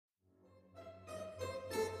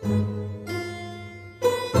Welcome,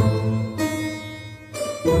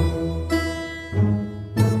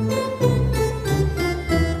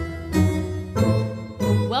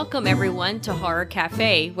 everyone, to Horror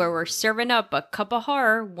Cafe, where we're serving up a cup of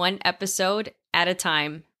horror one episode at a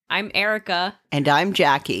time. I'm Erica. And I'm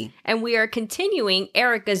Jackie. And we are continuing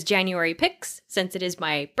Erica's January picks, since it is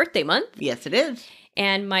my birthday month. Yes, it is.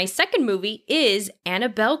 And my second movie is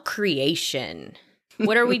Annabelle Creation.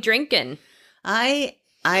 What are we drinking?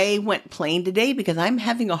 I went plain today because I'm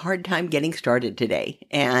having a hard time getting started today.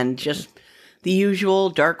 And just the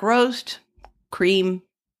usual dark roast, cream,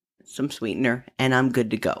 some sweetener, and I'm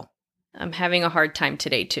good to go. I'm having a hard time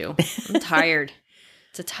today, too. I'm tired.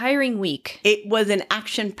 It's a tiring week. It was an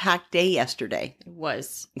action-packed day yesterday. It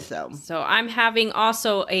was. So I'm having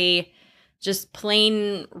also a just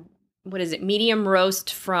plain, medium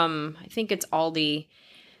roast from, I think it's Aldi.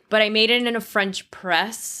 But I made it in a French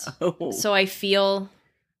press. Oh. So I feel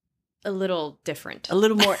a little different. A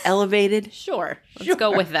little more elevated? Sure. Let's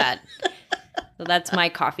go with that. So that's my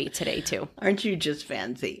coffee today, too. Aren't you just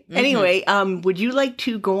fancy? Mm-hmm. Anyway, would you like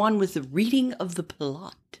to go on with the reading of the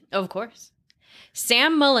plot? Of course.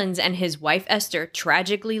 Sam Mullins and his wife Esther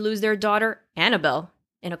tragically lose their daughter, Annabelle,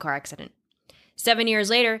 in a car accident. 7 years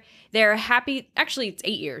later, they're happy. Actually, it's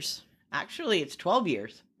 8 years. Actually, it's 12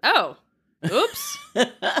 years. Oh, oops.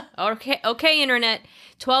 Okay, Internet.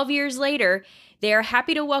 12 years later, they are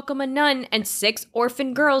happy to welcome a nun and 6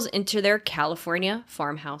 orphan girls into their California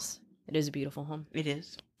farmhouse. It is a beautiful home. It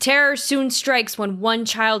is. Terror soon strikes when one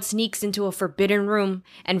child sneaks into a forbidden room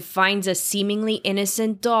and finds a seemingly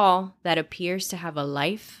innocent doll that appears to have a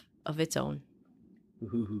life of its own.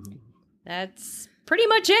 Ooh. That's pretty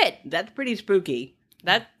much it. That's pretty spooky.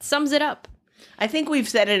 That sums it up. I think we've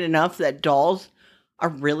said it enough that dolls are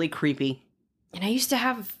really creepy. And I used to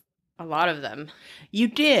have a lot of them. You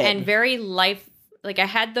did. And very like I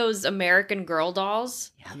had those American Girl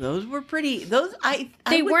dolls. Yeah, those were pretty.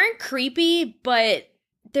 They weren't creepy, but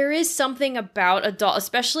there is something about a doll,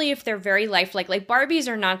 especially if they're very lifelike. Like Barbies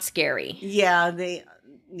are not scary. Yeah, The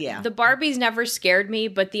Barbies never scared me,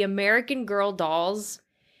 but the American Girl dolls,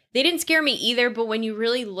 they didn't scare me either. But when you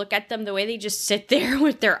really look at them, the way they just sit there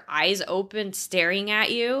with their eyes open, staring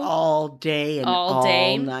at you all day and all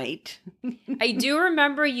night. I do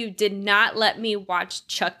remember you did not let me watch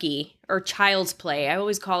Chucky or Child's Play. I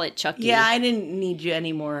always call it Chucky. Yeah, I didn't need you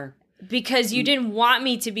anymore. Because you didn't want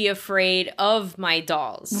me to be afraid of my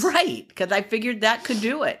dolls. Right, because I figured that could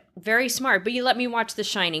do it. Very smart, but you let me watch The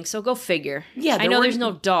Shining, so go figure. Yeah, I know there's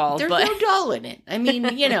no doll, There's but no doll in it. I mean,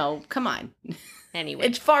 come on. Anyway.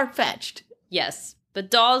 It's far-fetched. Yes,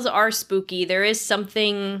 but dolls are spooky. There is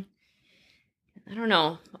something, I don't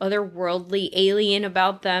know, otherworldly, alien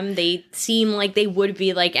about them. They seem like they would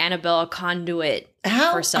be like Annabelle, a conduit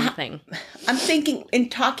for something. I'm thinking, in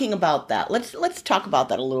talking about that, let's talk about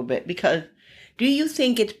that a little bit, because do you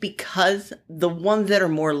think it's because the ones that are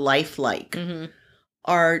more lifelike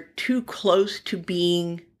are too close to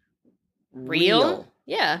being real?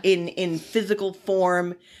 Yeah. In physical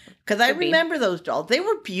form? Because I remember those dolls. They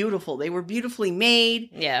were beautiful. They were beautifully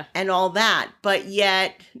made. Yeah. And all that. But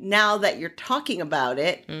yet, now that you're talking about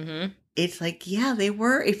it, it's like, yeah, they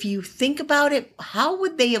were. If you think about it, how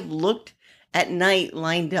would they have looked at night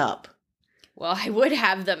lined up? Well, I would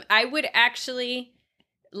have them. I would actually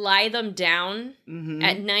lie them down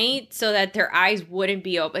at night so that their eyes wouldn't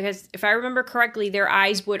be open. Because if I remember correctly, their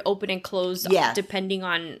eyes would open and close depending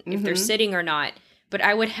on if they're sitting or not. But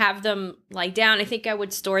I would have them lie down. I think I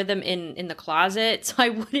would store them in the closet so I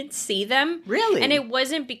wouldn't see them. Really? And it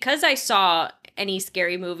wasn't because I saw any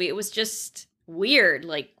scary movie. It was just weird.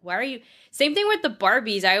 Like, why are you... Same thing with the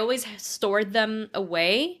Barbies. I always stored them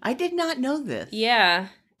away. I did not know this. Yeah.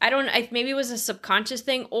 Maybe it was a subconscious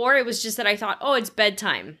thing, or it was just that I thought, oh, it's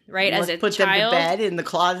bedtime, right? As a put child. Them to bed in the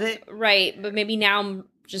closet. Right. But maybe now I'm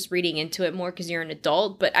just reading into it more because you're an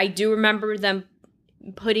adult. But I do remember them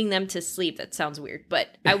putting them to sleep. That sounds weird, but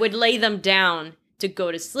I would lay them down to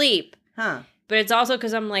go to sleep. Huh. But it's also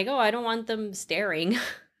because I'm like, oh, I don't want them staring.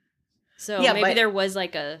 So yeah, maybe there was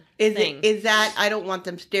like a thing. Is that I don't want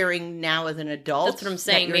them staring now as an adult? That's what I'm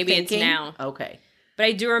saying. Maybe thinking? It's now. Okay. But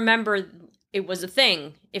I do remember it was a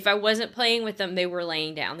thing. If I wasn't playing with them, they were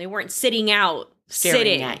laying down. They weren't sitting out,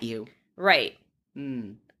 staring at you. Right.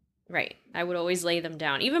 Right. I would always lay them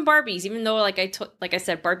down. Even Barbies, even though like I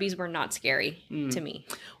said, Barbies were not scary to me.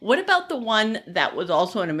 What about the one that was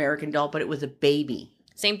also an American doll, but it was a baby?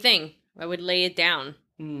 Same thing. I would lay it down.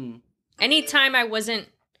 Anytime I wasn't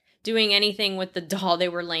doing anything with the doll, they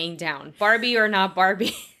were laying down. Barbie or not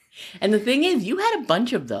Barbie. And the thing is, you had a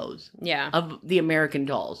bunch of those. Yeah. Of the American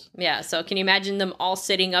Dolls. Yeah, so can you imagine them all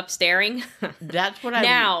sitting up staring? That's what I...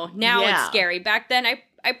 Now it's scary. Back then,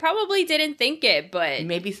 I probably didn't think it, but...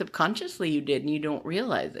 Maybe subconsciously you did and you don't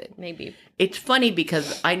realize it. Maybe. It's funny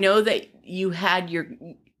because I know that you had your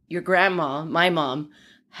grandma, my mom,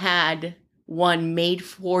 had one made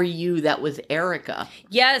for you that was Erica.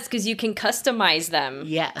 Yes, because you can customize them.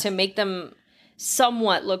 Yes. To make them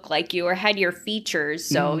somewhat look like you or had your features.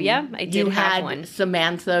 So, yeah, I did have one. You had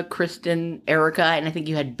Samantha, Kristen, Erica, and I think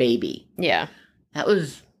you had Baby. Yeah. That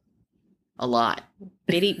was a lot.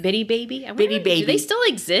 Bitty Baby? Bitty Baby. Do they still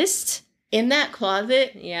exist? In that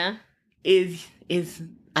closet is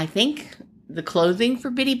I think, the clothing for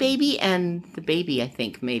Bitty Baby and the baby, I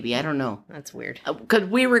think, maybe. I don't know. That's weird. Because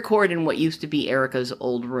we record in what used to be Erica's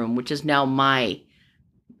old room, which is now my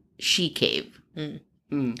she cave.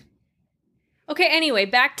 Okay, anyway,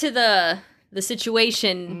 back to the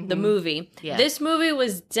situation, the movie. Yeah. This movie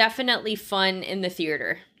was definitely fun in the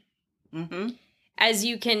theater. As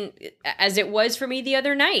it was for me the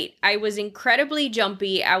other night. I was incredibly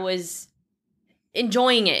jumpy. I was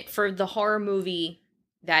enjoying it for the horror movie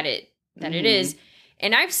that it is.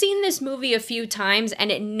 And I've seen this movie a few times,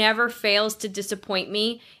 and it never fails to disappoint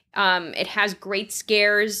me. It has great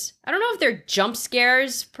scares. I don't know if they're jump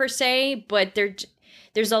scares per se, but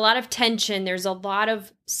there's a lot of tension. There's a lot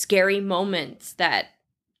of scary moments that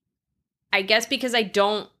I guess because I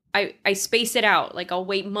space it out. Like I'll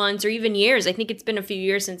wait months or even years. I think it's been a few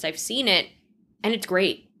years since I've seen it, and it's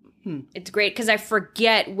great. It's great because I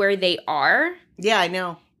forget where they are. Yeah, I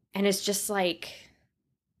know. And it's just like,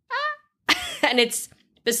 and it's,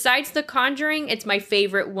 besides The Conjuring, it's my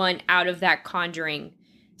favorite one out of that Conjuring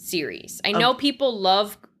series. I know people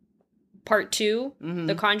love Part 2,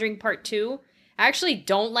 The Conjuring Part 2. I actually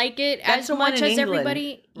don't like it as much as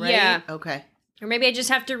everybody. Right? Yeah. Okay. Or maybe I just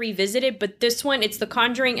have to revisit it. But this one, it's The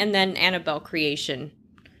Conjuring and then Annabelle Creation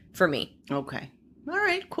for me. Okay. All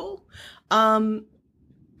right, cool.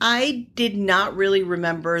 I did not really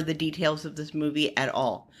remember the details of this movie at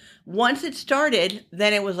all. Once it started,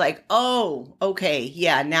 then it was like, oh, okay,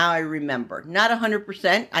 yeah, now I remember. Not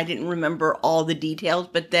 100%. I didn't remember all the details,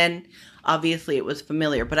 but then obviously it was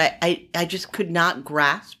familiar. But I just could not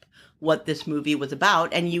grasp what this movie was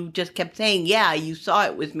about. And you just kept saying, yeah, you saw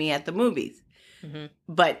it with me at the movies.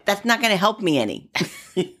 But that's not going to help me any.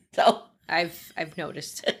 So I've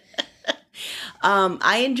noticed.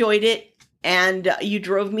 I enjoyed it. And you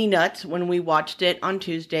drove me nuts when we watched it on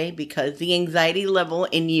Tuesday because the anxiety level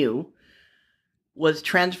in you was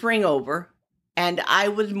transferring over. And I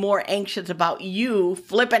was more anxious about you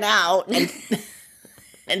flipping out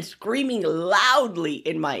and screaming loudly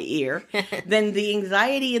in my ear than the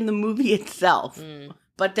anxiety in the movie itself.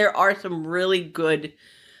 But there are some really good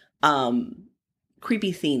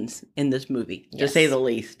creepy scenes in this movie, to say the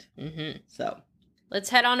least. So... Let's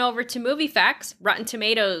head on over to Movie Facts. Rotten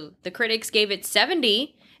Tomatoes, the critics gave it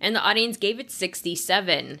 70, and the audience gave it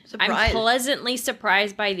 67. Surprised. I'm pleasantly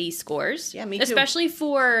surprised by these scores. Yeah, me too. Especially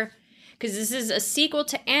because this is a sequel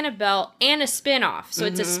to Annabelle and a spin-off. So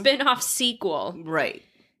it's a spin-off sequel. Right.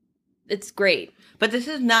 It's great. But this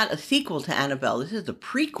is not a sequel to Annabelle. This is a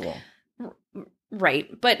prequel.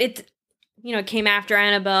 Right. But it came after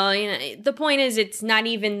Annabelle. The point is it's not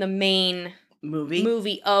even the main...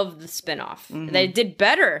 movie of the spinoff. They did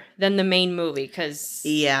better than the main movie because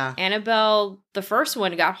Annabelle, the first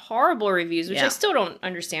one, got horrible reviews, which I still don't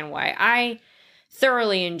understand why. I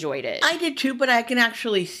thoroughly enjoyed it. I did too, but I can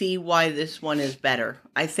actually see why this one is better.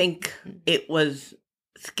 I think it was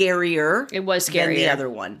scarier. It was scarier than the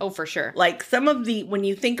other one. Oh, for sure. Like when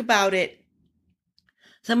you think about it,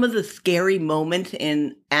 some of the scary moments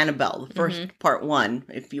in Annabelle, the first part one,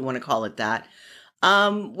 if you want to call it that,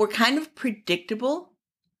 were kind of predictable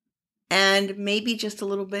and maybe just a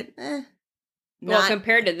little bit, well,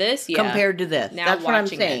 compared to this, Compared to this. Now that's what I'm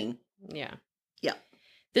saying. Yeah. Yeah.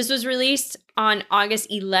 This was released on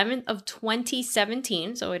August 11th of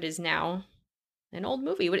 2017, so it is now an old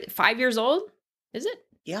movie. 5 years old? Is it?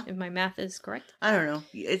 Yeah. If my math is correct. I don't know.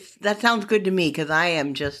 That sounds good to me because I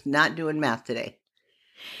am just not doing math today.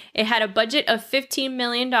 It had a budget of $15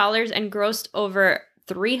 million and grossed over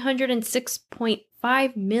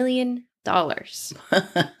 $306.5 million. That's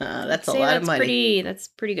a lot of money. That's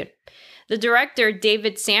pretty good. The director,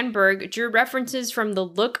 David Sandberg, drew references from the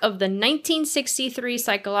look of the 1963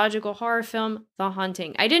 psychological horror film, The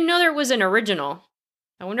Haunting. I didn't know there was an original.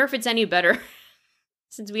 I wonder if it's any better,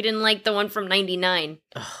 since we didn't like the one from 99.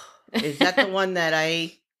 Is that the one that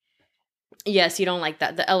I... Yes, you don't like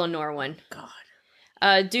that. The Eleanor one. God.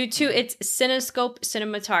 Due to its cinescope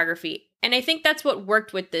cinematography. And I think that's what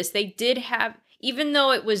worked with this. They did have, even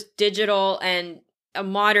though it was digital and a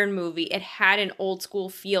modern movie, it had an old school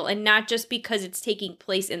feel, and not just because it's taking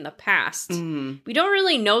place in the past. Mm. We don't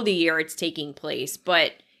really know the year it's taking place,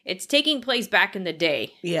 but it's taking place back in the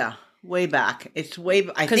day. Yeah, way back. It's way,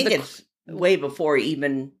 I think it's way before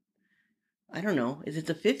even, I don't know, is it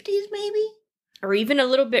the 50s maybe? Or even a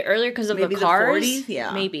little bit earlier because of maybe the cars. The 40s?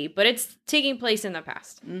 Yeah. Maybe, but it's taking place in the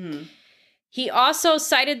past. Mm-hmm. He also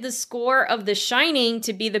cited the score of The Shining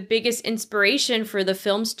to be the biggest inspiration for the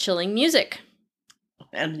film's chilling music.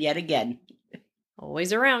 And yet again.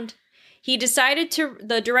 Always around.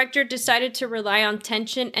 The director decided to rely on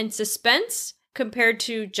tension and suspense compared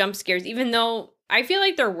to jump scares, even though I feel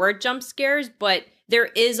like there were jump scares, but there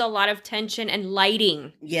is a lot of tension and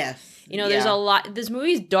lighting. Yes. There's a lot. This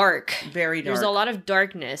movie's dark. Very dark. There's a lot of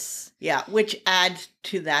darkness. Yeah, which adds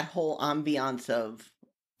to that whole ambiance of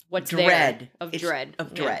what's dread. Dread.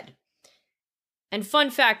 Of dread. And fun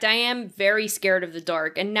fact, I am very scared of the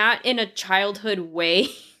dark, and not in a childhood way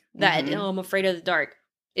that, I'm afraid of the dark.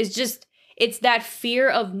 It's that fear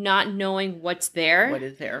of not knowing what's there. What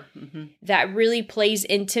is there? Mm-hmm. That really plays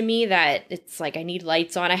into me, that it's like I need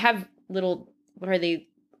lights on. I have little, what are they?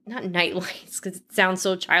 Not night lights, because it sounds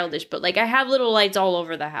so childish, but like I have little lights all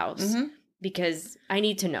over the house because I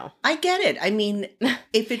need to know. I get it. I mean,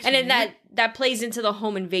 if it's... and then that plays into the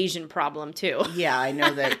home invasion problem, too. Yeah, I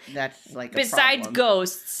know that's like a besides problem.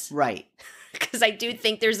 Ghosts. Right. Because I do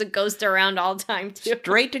think there's a ghost around all the time, too.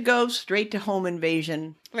 Straight to ghost, straight to home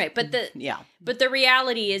invasion. Right, but the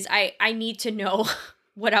reality is I need to know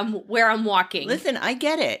where I'm walking. Listen, I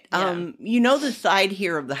get it. Yeah. The side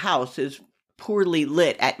here of the house is poorly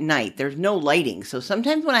lit at night. There's no lighting. So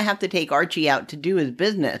sometimes when I have to take Archie out to do his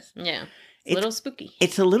business... Yeah. It's a little spooky.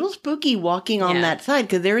 It's a little spooky walking on that side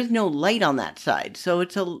because there is no light on that side. So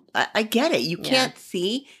I get it. You can't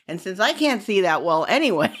see. And since I can't see that well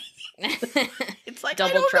anyway, it's like, I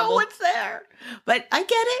don't know what's there. But I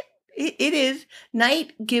get it. It is.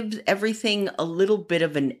 Night gives everything a little bit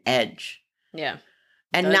of an edge. Yeah.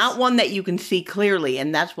 And not one that you can see clearly.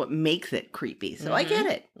 And that's what makes it creepy. So I get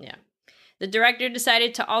it. Yeah. The director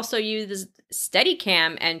decided to also use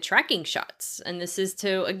Steadicam and tracking shots. And this is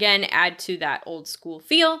to, again, add to that old school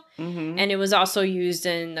feel. Mm-hmm. And it was also used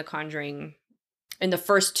in the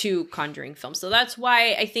first two Conjuring films. So that's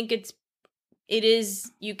why I think it's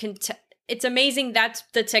amazing. That's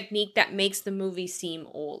the technique that makes the movie seem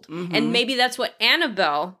old. Mm-hmm. And maybe that's what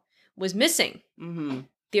Annabelle was missing. Mm-hmm.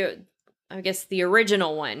 I guess the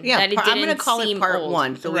original one. Yeah, I'm going to call it part old.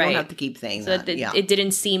 1, so we don't have to keep saying that. It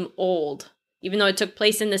didn't seem old. Even though it took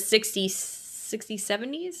place in the 60s,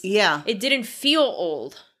 70s? Yeah. It didn't feel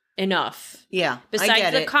old enough. Yeah,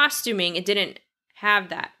 Besides the costuming, it didn't have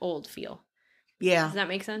that old feel. Yeah. Does that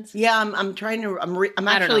make sense? Yeah, I'm trying to, I'm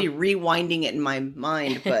actually rewinding it in my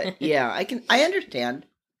mind, but yeah, I understand.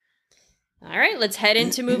 All right, let's head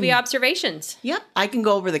into movie observations. Yep, I can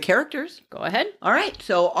go over the characters. Go ahead. All right,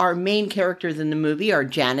 so our main characters in the movie are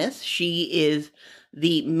Janice. She is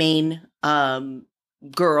the main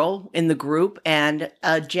girl in the group, and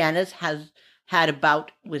Janice has had a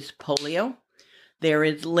bout with polio. There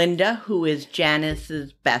is Linda, who is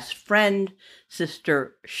Janice's best friend,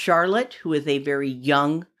 Sister Charlotte, who is a very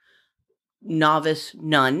young novice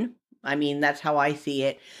nun. I mean, that's how I see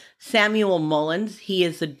it. Samuel Mullins, he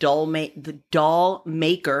is the doll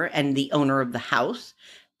maker and the owner of the house.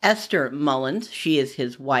 Esther Mullins, she is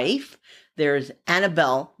his wife. There's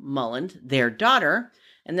Annabelle Mullins, their daughter.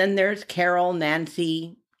 And then there's Carol,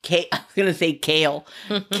 Nancy, Kate, I was going to say Kale,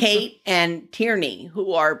 Kate, and Tierney,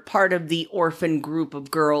 who are part of the orphan group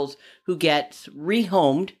of girls who gets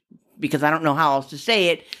rehomed, because I don't know how else to say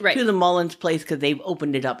it, to the Mullins place because they've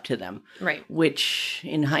opened it up to them. Right. Which,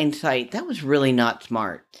 in hindsight, that was really not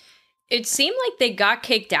smart. It seemed like they got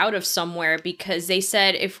kicked out of somewhere because they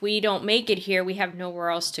said, if we don't make it here, we have nowhere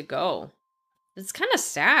else to go. It's kind of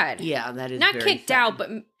sad. Yeah, that is not very kicked sad. out,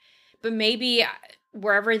 but maybe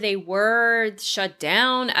wherever they were shut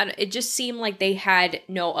down. It just seemed like they had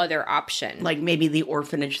no other option. Like maybe the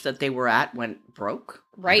orphanage that they were at went broke?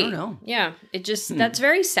 Right. I don't know. Yeah. It just, that's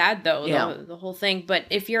very sad though, the whole thing. But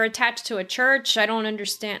if you're attached to a church, I don't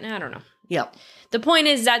understand. I don't know. Yeah. The point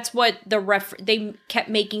is that's what they kept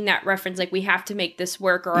making that reference, like we have to make this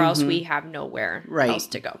work or else we have nowhere else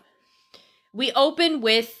to go. We open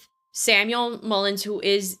with Samuel Mullins, who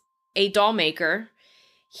is a doll maker.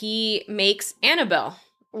 He makes Annabelle.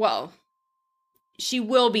 Well, she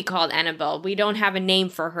will be called Annabelle. We don't have a name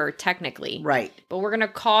for her technically. Right. But we're going to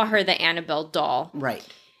call her the Annabelle doll. Right.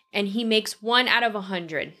 And he makes 1 out of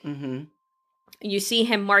 100. Mm-hmm. You see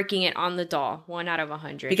him marking it on the doll, 1 out of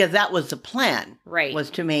 100. Because that was the plan. Right. Was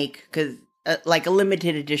to make, like a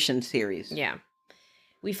limited edition series. Yeah.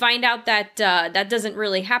 We find out that that doesn't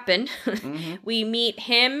really happen. Mm-hmm. We meet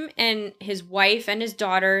him and his wife and his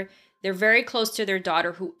daughter. They're very close to their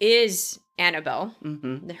daughter, who is Annabelle.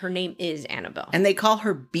 Mm-hmm. Her name is Annabelle. And they call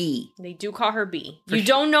her B. They do call her B. You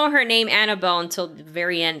don't know her name Annabelle until the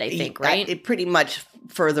very end, I think, right? It pretty much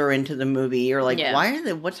further into the movie. You're like,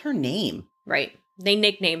 what's her name? Right. They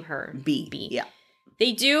nickname her B. Yeah.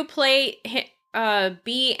 They do play,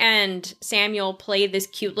 B and Samuel play this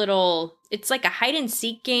cute little, it's like a hide and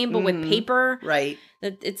seek game, but with paper. Right.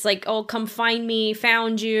 It's like, oh, come find me,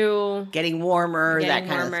 found you. Getting warmer, that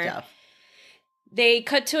kind of stuff. They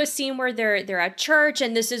cut to a scene where they're at church,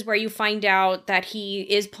 and this is where you find out that he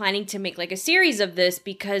is planning to make like a series of this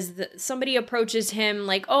because somebody approaches him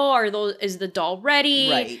like, "Oh, is the doll ready?"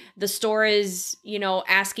 Right. The store is,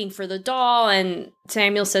 asking for the doll, and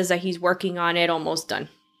Samuel says that he's working on it, almost done,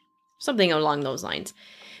 something along those lines.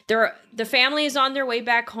 The family is on their way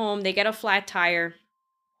back home. They get a flat tire.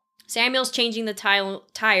 Samuel's changing the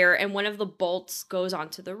tire, and one of the bolts goes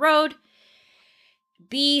onto the road.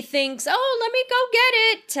 B thinks, let me go get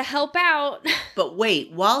it to help out. But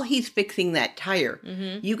wait, while he's fixing that tire,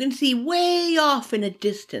 you can see way off in a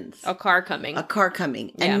distance a car coming.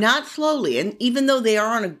 And not slowly. And even though they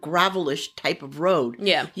are on a gravelish type of road,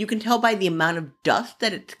 you can tell by the amount of dust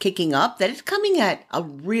that it's kicking up that it's coming at a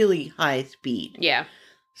really high speed. Yeah.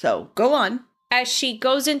 So go on. As she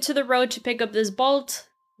goes into the road to pick up this bolt,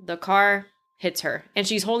 the car hits her. And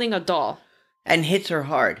she's holding a doll. And hits her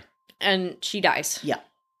hard. And she dies. Yeah.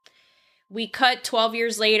 We cut 12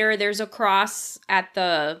 years later. There's a cross at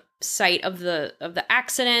the site of the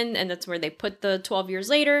accident, and that's where they put the 12 years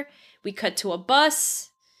later. We cut to a bus.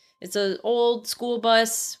 It's an old school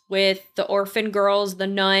bus with the orphan girls, the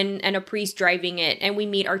nun, and a priest driving it. And we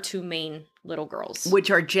meet our two main little girls. Which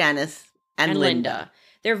are Janice and Linda.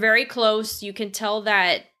 They're very close. You can tell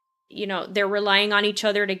that, they're relying on each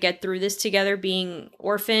other to get through this together, being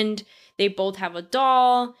orphaned. They both have a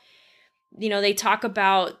doll. They talk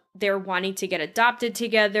about they're wanting to get adopted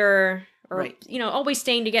together or, right. Always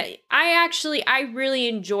staying together. I really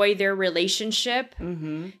enjoy their relationship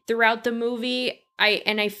throughout the movie.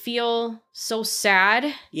 I feel so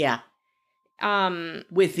sad. Yeah.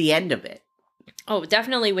 With the end of it. Oh,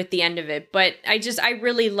 definitely with the end of it. But I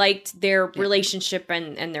really liked their relationship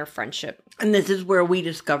and their friendship. And this is where we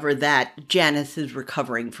discover that Janice is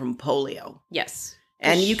recovering from polio. Yes.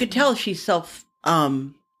 And you could tell she's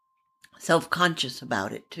self-conscious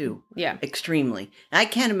about it, too. Yeah. Extremely. And I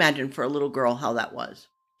can't imagine for a little girl how that was.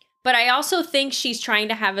 But I also think she's trying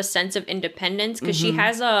to have a sense of independence because she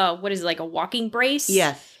has a walking brace?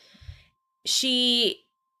 Yes.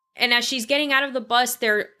 And as she's getting out of the bus,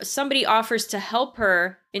 somebody offers to help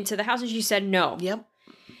her into the house, and she said no. Yep.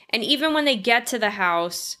 And even when they get to the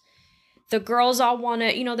house, the girls all want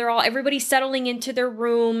to, everybody's settling into their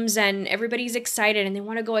rooms and everybody's excited and they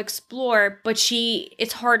want to go explore. But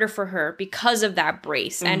it's harder for her because of that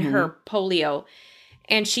brace and her polio.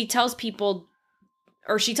 And she tells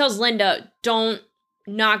Linda, don't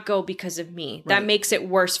not go because of me. Right. That makes it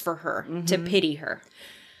worse for her to pity her.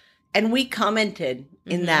 And we commented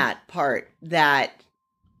in that part that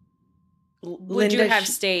would you have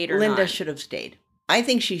stayed or not? Linda should have stayed. I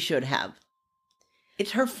think she should have.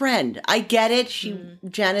 It's her friend. I get it.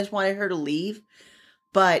 Janice wanted her to leave,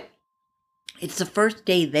 but it's the first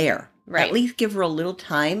day there. Right. At least give her a little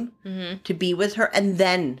time to be with her and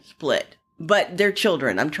then split. But they're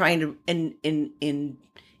children. I'm trying to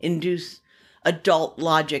induce adult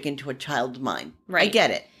logic into a child's mind. Right. I get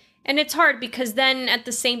it. And it's hard because then at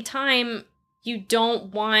the same time, you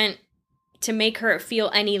don't want to make her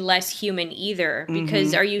feel any less human either.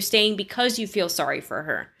 Because are you staying because you feel sorry for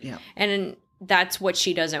her? Yeah. And that's what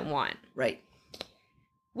she doesn't want. Right.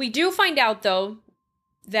 We do find out, though,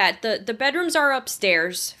 that the bedrooms are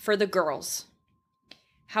upstairs for the girls.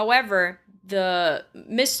 However, the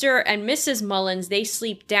Mr. and Mrs. Mullins, they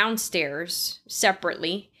sleep downstairs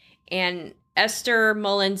separately. And Esther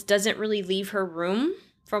Mullins doesn't really leave her room.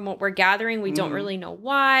 From what we're gathering, we don't really know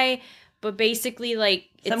why. But basically,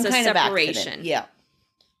 it's some a kind separation. Of yeah.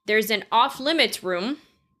 There's an off-limits room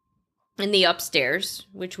in the upstairs,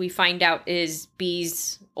 which we find out is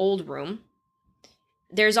B's old room.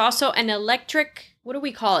 There's also an electric, what do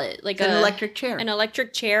we call it? An electric chair. An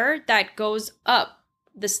electric chair that goes up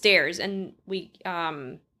the stairs, and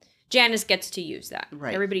Janice gets to use that.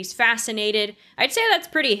 Right. Everybody's fascinated. I'd say that's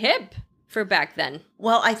pretty hip for back then.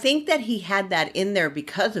 Well, I think that he had that in there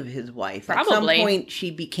because of his wife. Probably. At some point, she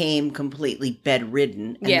became completely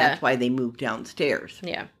bedridden, and that's why they moved downstairs.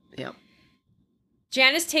 Yeah. Yeah.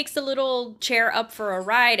 Janice takes the little chair up for a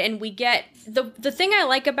ride, and we get... The thing I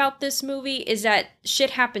like about this movie is that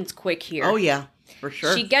shit happens quick here. Oh, yeah. For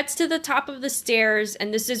sure. She gets to the top of the stairs,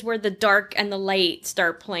 and this is where the dark and the light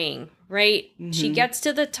start playing, right? Mm-hmm. She gets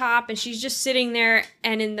to the top, and she's just sitting there,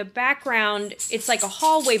 and in the background, it's like a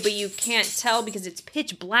hallway, but you can't tell because it's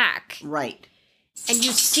pitch black. Right. And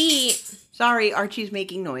you see... Sorry, Archie's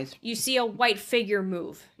making noise. You see a white figure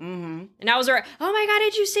move. Mm-hmm. And I was like, oh my God,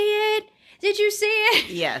 did you see it? Did you see it?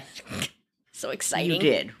 Yes. So exciting. You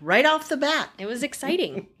did. Right off the bat. It was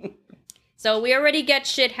exciting. So we already get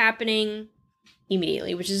shit happening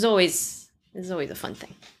immediately, which is always a fun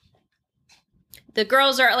thing. The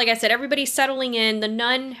girls are, like I said, everybody's settling in. The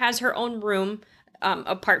nun has her own room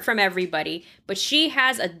apart from everybody, but she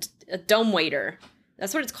has a dumbwaiter.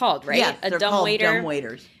 That's what it's called, right? Yeah, they're called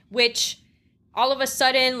dumbwaiters. Which all of a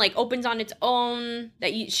sudden, like, opens on its own,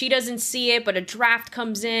 that she doesn't see it, but a draft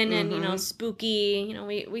comes in and, spooky.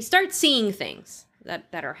 We start seeing things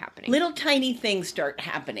that are happening. Little tiny things start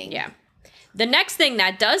happening. Yeah. The next thing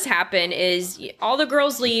that does happen is all the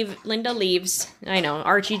girls leave. Linda leaves. I know.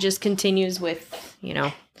 Archie just continues with,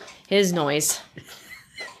 his noise.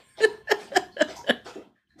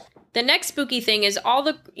 The next spooky thing is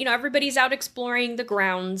everybody's out exploring the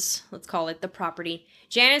grounds. Let's call it the property.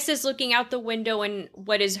 Janice is looking out the window in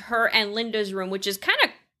what is her and Linda's room, which is kind of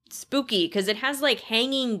spooky because it has like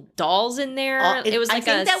hanging dolls in there. It was like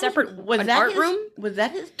a separate art room. Was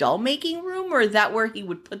that his doll making room, or is that where he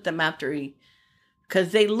would put them after he...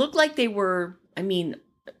 Because they look like they were,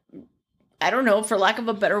 I don't know, for lack of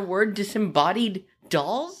a better word, disembodied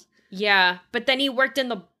dolls? Yeah, but then he worked in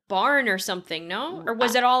the barn or something, no? Or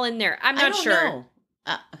was it all in there? I'm not sure.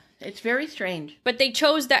 Know. It's very strange. But they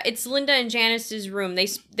chose that. It's Linda and Janice's room.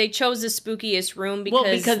 They chose the spookiest room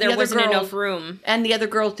because there wasn't enough room. And the other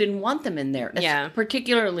girls didn't want them in there. Yeah.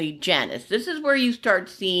 Particularly Janice. This is where you start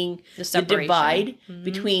seeing the divide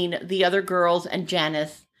between the other girls and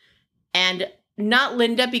Janice. And... not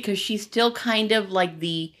Linda, because she's still kind of like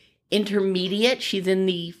the intermediate. She's in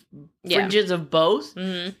the fringes of both.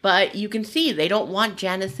 Mm-hmm. But you can see they don't want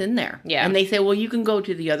Janice in there. Yeah. And they say, well, you can go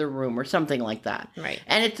to the other room or something like that. Right.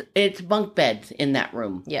 And it's bunk beds in that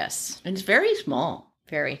room. Yes. And it's very small.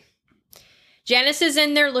 Very. Janice is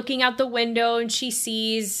in there looking out the window, and she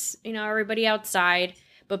sees, everybody outside.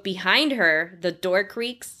 But behind her, the door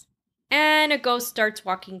creaks, and a ghost starts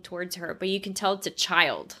walking towards her. But you can tell it's a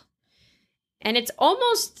child. And it's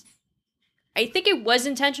almost, I think it was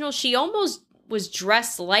intentional. She almost was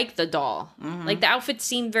dressed like the doll. Mm-hmm. Like the outfit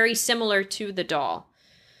seemed very similar to the doll.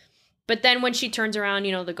 But then when she turns around,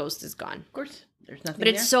 the ghost is gone. Of course, there's nothing But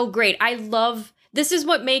it's so great. This is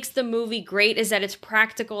what makes the movie great, is that it's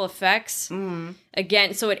practical effects. Mm-hmm.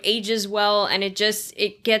 Again, so it ages well, and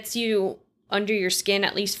it gets you under your skin,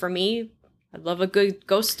 at least for me. I love a good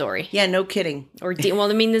ghost story. Yeah, no kidding. Or,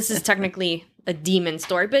 this is technically a demon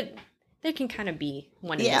story, but... they can kind of be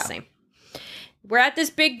one and the same. We're at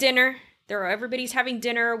this big dinner. Everybody's having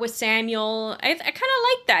dinner with Samuel. I kind of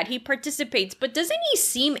like that. He participates. But doesn't he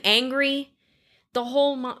seem angry the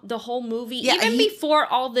whole movie? Yeah, even before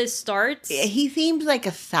all this starts? He seems like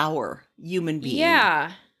a sour human being.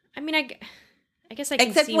 Yeah. I guess I can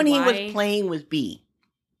Except see when why. He was playing with B.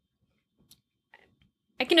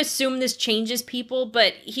 I can assume this changes people,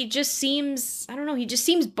 but he just seems, I don't know, he just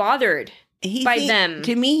seems bothered. Them.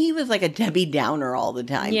 To me, he was like a Debbie Downer all the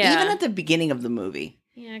time. Yeah. Even at the beginning of the movie.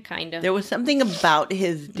 Yeah, kind of. There was something about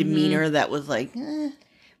his demeanor that was like,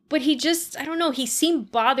 But he just, I don't know, he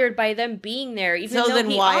seemed bothered by them being there, even though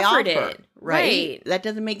he offered it. Right? That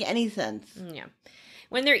doesn't make any sense. Yeah.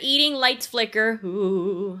 When they're eating, lights flicker.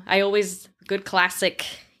 Ooh, good classic,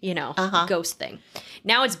 ghost thing.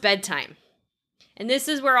 Now it's bedtime. And this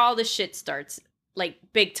is where all the shit starts, like,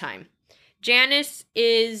 big time. Janice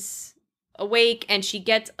is... awake, and she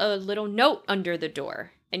gets a little note under the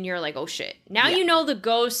door, and you're like, oh shit, now you know the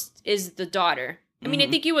ghost is the daughter. I mean, I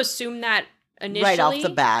think you assume that initially right off the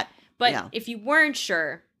bat, but if you weren't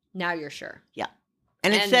sure, now you're sure.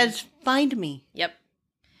 And it says find me. Yep.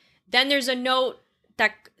 Then there's a note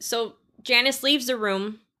so Janice leaves the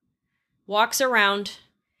room, walks around,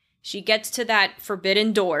 she gets to that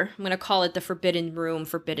forbidden door. I'm gonna call it the forbidden room,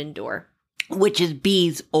 forbidden door, which is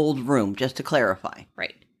B's old room, just to clarify.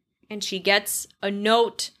 Right. And she gets a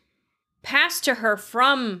note passed to her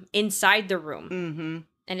from inside the room. Mm-hmm.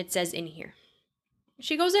 And it says, in here.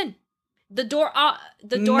 She goes in. The door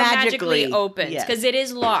magically opens because it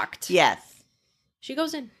is locked. Yes. She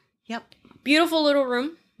goes in. Yep. Beautiful little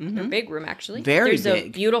room. Mm-hmm. A big room, actually. There's big. There's a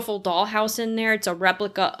beautiful dollhouse in there. It's a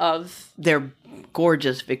replica of... their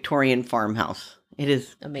gorgeous Victorian farmhouse. It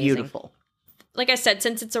is amazing. Beautiful. Like I said,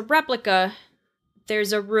 since it's a replica,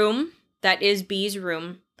 there's a room that is B's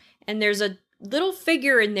room. And there's a little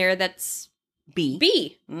figure in there that's B.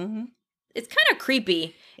 Mm-hmm. it's kind of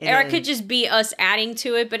creepy. Or it could just be us adding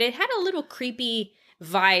to it, but it had a little creepy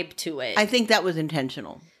vibe to it. I think that was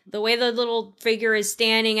intentional. The way the little figure is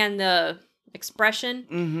standing and the expression.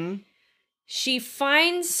 Mm-hmm. She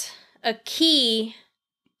finds a key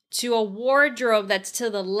to a wardrobe that's to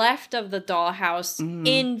the left of the dollhouse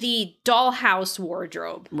in the dollhouse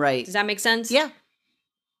wardrobe. Right. Does that make sense? Yeah.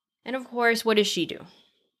 And of course, what does she do?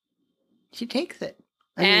 She takes it.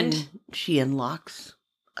 I mean, she unlocks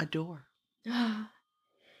a door.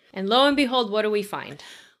 And lo and behold, what do we find?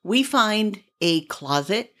 We find a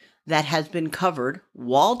closet that has been covered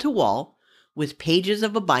wall to wall with pages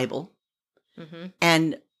of a Bible. Mm-hmm.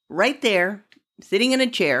 And right there, sitting in a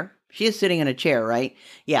chair, she is sitting in a chair, right?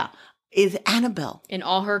 Yeah. Is Annabelle. In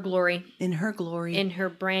all her glory. In her glory. In her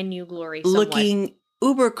brand new glory. Somewhat. Looking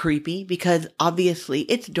uber creepy because obviously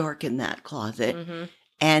it's dark in that closet. Mm-hmm.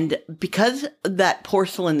 And because that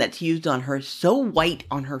porcelain that's used on her is so white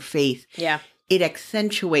on her face, yeah, it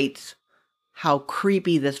accentuates how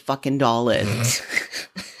creepy this fucking doll is.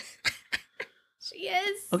 She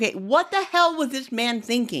is. Okay, what the hell was this man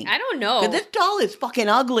thinking? I don't know. This doll is fucking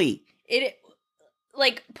ugly. It,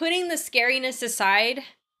 like, putting the scariness aside,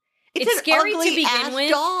 it's scary to begin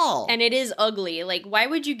with, doll. And it is ugly. Like, why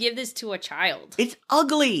would you give this to a child? It's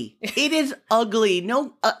ugly. It is ugly.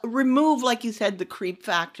 No, remove, like you said, the creep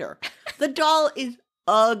factor. The doll is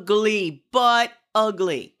ugly, but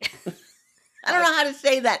ugly. I don't know how to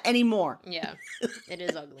say that anymore. Yeah, it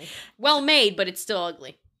is ugly. Well made, but it's still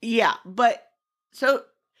ugly. Yeah, but so,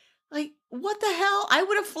 like, what the hell? I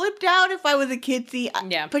would have flipped out if I was a kid.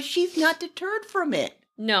 Yeah. But she's not deterred from it.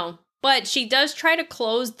 No, but she does try to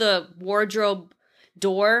close the wardrobe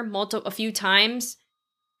door a few times,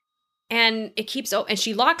 and it keeps open. And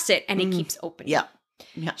she locks it, and it keeps opening.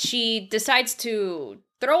 Yeah. She decides to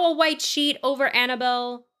throw a white sheet over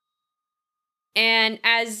Annabelle, and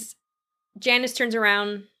as Janice turns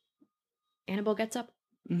around, Annabelle gets up.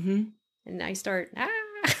 Mm-hmm. And I start,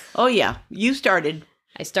 Oh, yeah. You started.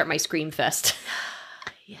 I start my scream fest.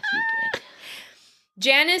 Yes, you did.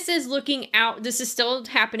 Janice is looking out. This is still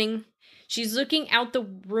happening. She's looking out the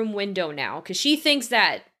room window now because she thinks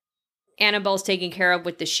that Annabelle's taken care of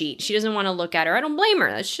with the sheet. She doesn't want to look at her. I don't blame her.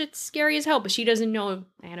 That shit's scary as hell, but she doesn't know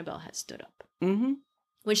Annabelle has stood up. Mm-hmm.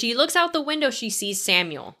 When she looks out the window, she sees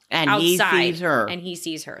Samuel and outside. He sees her. And he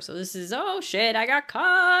sees her. So this is, oh shit, I got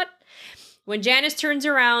caught. When Janice turns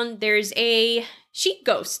around, there's a sheet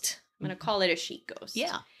ghost. I'm going to call it a sheet ghost.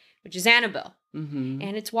 Yeah. Which is Annabelle. Mm-hmm.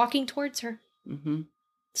 And it's walking towards her. Mm-hmm.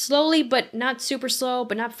 Slowly, but not super slow,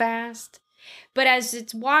 but not fast. But as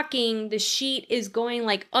it's walking, the sheet is going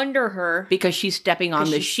like under her. Because she's stepping on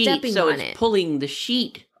the sheet, so it's pulling the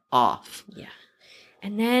sheet off. Yeah.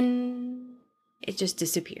 And then it just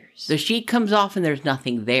disappears. The sheet comes off and there's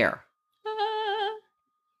nothing there.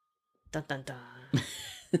 Dun, dun, dun.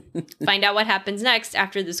 Find out what happens next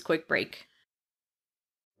after this quick break.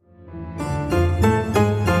 And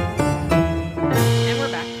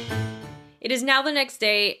we're back. It is now the next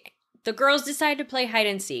day. The girls decide to play hide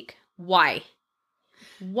and seek. Why?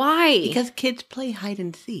 Why? Because kids play hide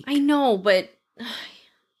and seek. I know, but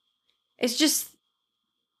it's just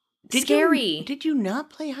scary. Did you not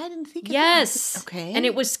play hide and seek? Yes. Okay. And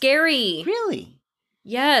it was scary. Really?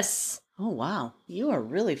 Yes. Oh, wow. You are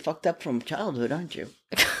really fucked up from childhood, aren't you?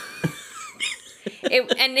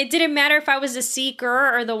 And it didn't matter if I was a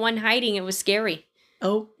seeker or the one hiding. It was scary.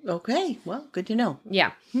 Oh, okay. Well, good to know.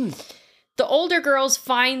 Yeah. The older girls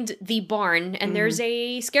find the barn, and there's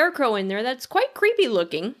a scarecrow in there that's quite creepy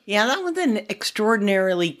looking. Yeah, that was an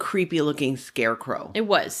extraordinarily creepy looking scarecrow. It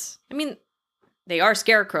was. I mean, they are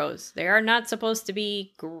scarecrows. They are not supposed to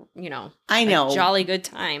be, I know. A jolly good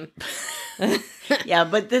time. Yeah,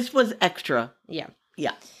 but this was extra. Yeah.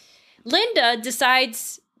 Yeah. Linda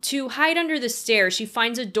decides to hide under the stairs. She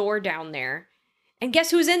finds a door down there. And guess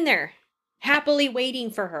who's in there? Happily waiting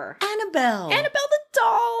for her. Annabelle. Annabelle the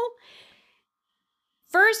doll.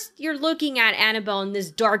 First, you're looking at Annabelle in this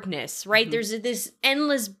darkness, right? There's this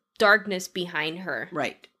endless darkness behind her.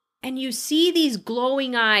 Right. And you see these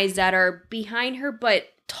glowing eyes that are behind her, but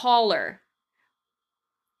taller.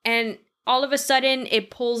 And all of a sudden, it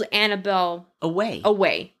pulls Annabelle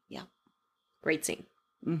away. Yeah. Great scene.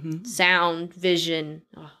 Mm-hmm. Sound, vision.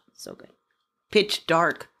 Oh, so good. Pitch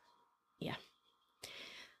dark. Yeah.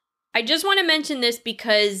 I just want to mention this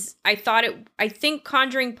because I think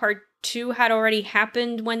Conjuring Part 2 had already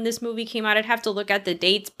happened when this movie came out. I'd have to look at the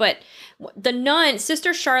dates, but the nun,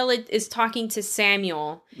 Sister Charlotte, is talking to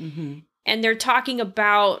Samuel, and they're talking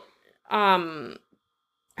about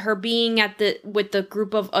her being with the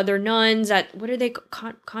group of other nuns at, what are they,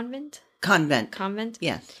 convent? Convent. Convent?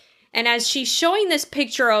 Yes. And as she's showing this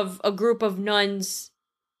picture of a group of nuns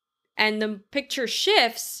and the picture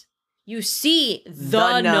shifts, you see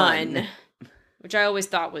the nun, which I always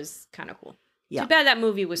thought was kind of cool. Yeah. Too bad that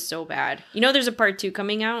movie was so bad. You know there's a part 2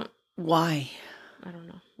 coming out? Why? I don't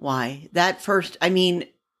know. Why? That first, I mean,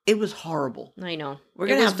 it was horrible. I know. We're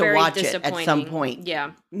going to have to watch it at some point.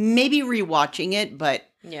 Yeah. Maybe rewatching it, but...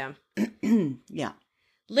 Yeah. Yeah.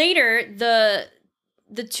 Later,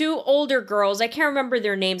 the 2 older girls, I can't remember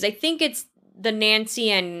their names. I think it's the Nancy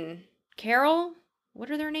and Carol. What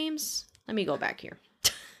are their names? Let me go back here.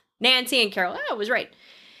 Nancy and Carol. Oh, I was right.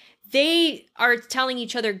 They are telling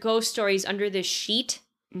each other ghost stories under this sheet.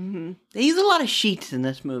 Mm-hmm. They use a lot of sheets in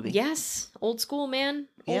this movie. Yes. Old school, man.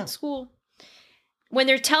 Old school. When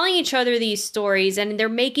they're telling each other these stories and they're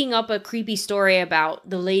making up a creepy story about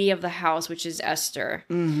the lady of the house, which is Esther.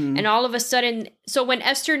 Mm-hmm. And all of a sudden, so when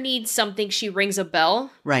Esther needs something, she rings a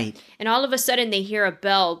bell. Right. And all of a sudden they hear a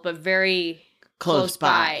bell, but very close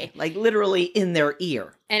by. Like literally in their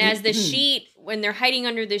ear. And as the sheet, when they're hiding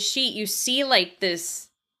under the sheet, you see like this,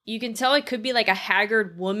 you can tell it could be like a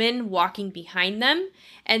haggard woman walking behind them.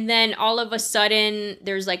 And then all of a sudden,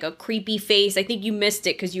 there's like a creepy face. I think you missed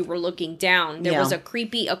it because you were looking down. There was a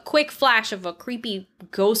quick flash of a creepy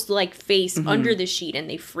ghost-like face under the sheet, and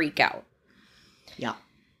they freak out. Yeah.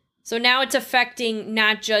 So now it's affecting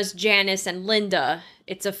not just Janice and Linda.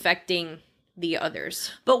 It's affecting the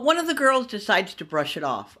others. But one of the girls decides to brush it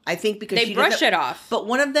off. I think because they brush it off. But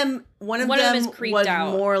one of them is creeped was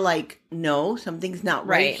out. More like, no, something's not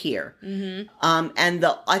right here. Mm-hmm. And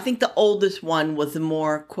I think the oldest one was the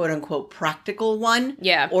more quote unquote practical one.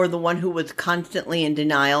 Yeah. Or the one who was constantly in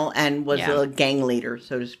denial and was a gang leader,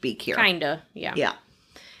 so to speak. Here. Kinda. Yeah. Yeah.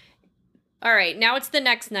 All right. Now it's the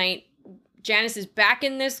next night. Janice is back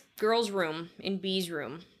in this girl's room, in B's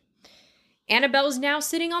room. Annabelle's now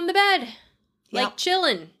sitting on the bed. Like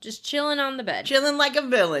chilling, just chilling on the bed. Chilling like a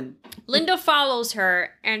villain. Linda follows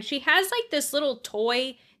her, and she has like this little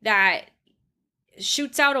toy that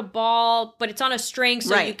shoots out a ball, but it's on a string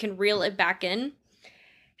so you can reel it back in.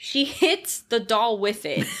 She hits the doll with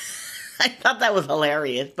it. I thought that was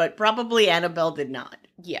hilarious, but probably Annabelle did not.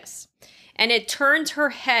 Yes. And it turns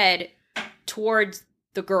her head towards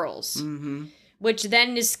the girls, which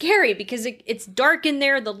then is scary because it's dark in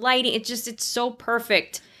there, the lighting, it's so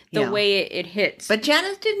perfect. The way it hits. But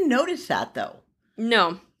Janice didn't notice that, though.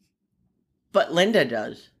 No. But Linda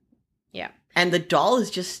does. Yeah. And the doll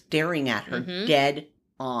is just staring at her dead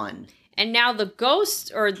on. And now the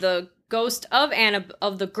ghost, or the ghost of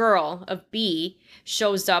the girl, of B,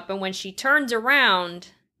 shows up. And when she turns around,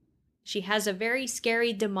 she has a very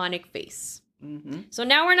scary demonic face. Mm-hmm. So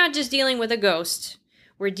now we're not just dealing with a ghost.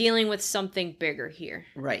 We're dealing with something bigger here.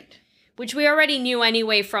 Right. Which we already knew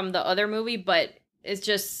anyway from the other movie, but... It's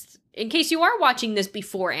just, in case you are watching this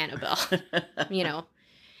before Annabelle, you know.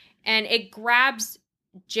 And it grabs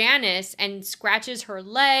Janice and scratches her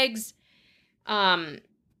legs.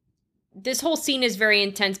 This whole scene is very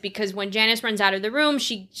intense because when Janice runs out of the room,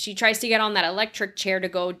 she tries to get on that electric chair to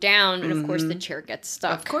go down. And of course the chair gets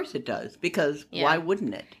stuck. Of course it does. Because why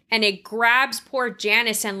wouldn't it? And it grabs poor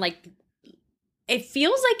Janice and like, it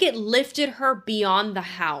feels like it lifted her beyond the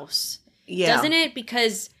house. Yeah. Doesn't it?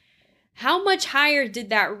 Because... How much higher did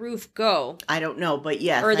that roof go? I don't know, but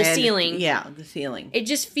yes. Or the ceiling. Yeah, the ceiling. It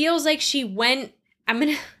just feels like she went,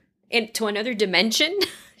 into another dimension.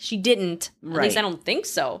 She didn't. Right. At least I don't think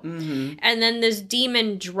so. Mm-hmm. And then this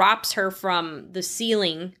demon drops her from the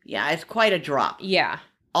ceiling. Yeah, it's quite a drop. Yeah.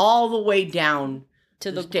 All the way down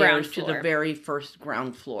to the stairs, ground floor. To the very first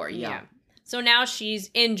ground floor. Yeah. So now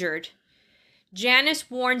she's injured. Janice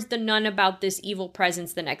warns the nun about this evil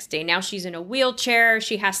presence the next day. Now she's in a wheelchair.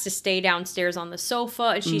 She has to stay downstairs on the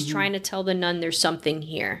sofa, and she's trying to tell the nun there's something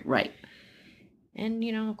here. Right. And,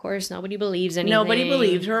 of course, nobody believes anything. Nobody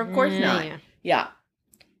believes her. Of course not. Yeah.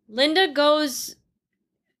 Linda goes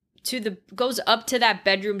up to that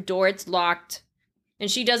bedroom door. It's locked. And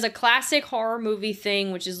she does a classic horror movie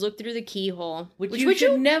thing, which is look through the keyhole. Which you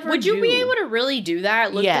should never do. Would you be able to really do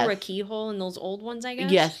that? Look through a keyhole in those old ones, I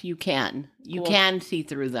guess? Yes, you can. You can see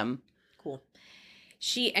through them. Cool.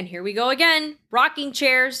 And here we go again. Rocking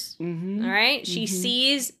chairs. Mm-hmm. All right? She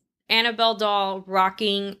sees Annabelle doll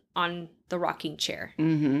rocking on the rocking chair.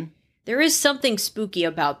 Mm-hmm. There is something spooky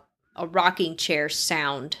about a rocking chair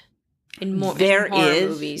sound in horror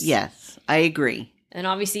movies. Yes, I agree. And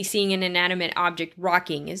obviously seeing an inanimate object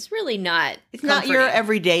rocking is really not It's comforting. Not your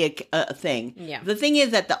everyday thing. Yeah. The thing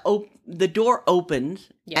is that the door opens,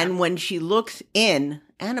 and when she looks in,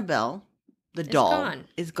 Annabelle, the doll,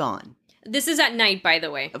 is gone. This is at night, by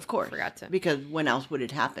the way. Of course. Forgot to. Because when else would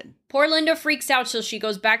it happen? Poor Linda freaks out, so she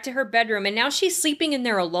goes back to her bedroom, and now she's sleeping in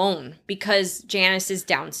there alone because Janice is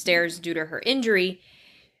downstairs due to her injury.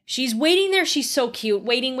 She's waiting there. She's so cute,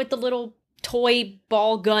 waiting with the little toy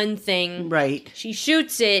ball gun thing. Right. She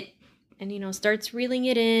shoots it and, starts reeling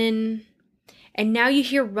it in. And now you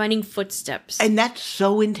hear running footsteps. And that's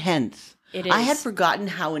so intense. It is. I had forgotten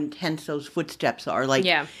how intense those footsteps are. Like,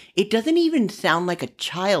 it doesn't even sound like a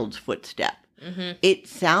child's footstep. Mm-hmm. It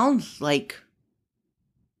sounds like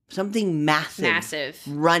something massive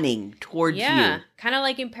running towards you. Yeah, kind of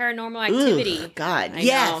like in Paranormal Activity. Ugh, God,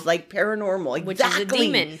 yes, like Paranormal. Exactly. Which is a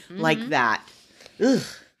demon. Mm-hmm. Like that. Ugh.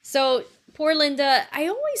 So, poor Linda, I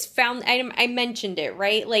always found, I mentioned it,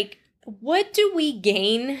 right? Like, what do we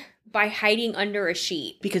gain by hiding under a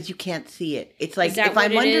sheet? Because you can't see it. It's like, if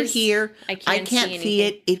I'm under here, I can't see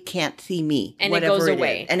it. It can't see me. And it goes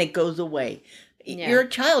away. And it goes away. Yeah. You're a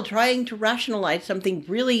child trying to rationalize something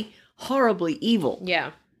really horribly evil.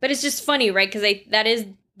 Yeah. But it's just funny, right? Because that is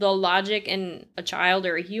the logic in a child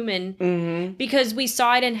or a human. Mm-hmm. Because we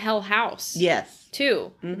saw it in Hell House. Yes.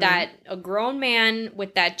 Too. Mm-hmm. That a grown man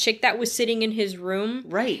with that chick that was sitting in his room.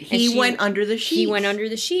 Right. He went under the sheet. He went under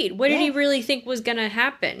the sheet. What did he really think was going to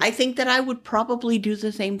happen? I think that I would probably do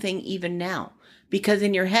the same thing even now. Because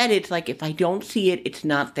in your head, it's like, if I don't see it, it's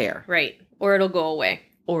not there. Right. Or it'll go away.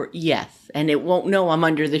 Or, yes. And it won't know I'm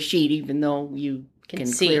under the sheet, even though you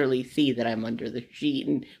can clearly see that I'm under the sheet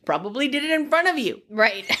and probably did it in front of you.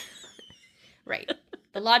 Right. Right.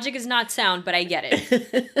 The logic is not sound, but I get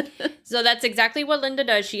it. So that's exactly what Linda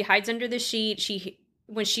does. She hides under the sheet.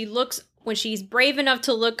 When she's brave enough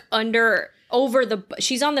to look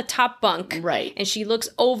she's on the top bunk. Right. And she looks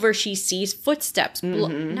over, she sees footsteps.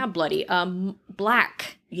 Not bloody,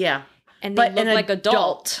 black. Yeah. And they look like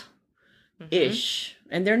adult-ish.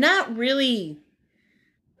 Mm-hmm. And they're not really,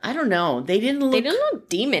 I don't know. They didn't look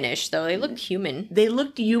demonish, though. They looked human. They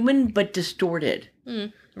looked human, but distorted.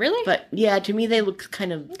 Really? But, yeah, to me, they looked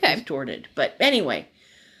kind of distorted. But anyway,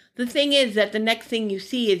 the thing is that the next thing you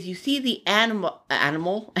see the Annabelle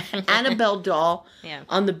doll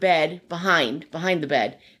on the bed, behind the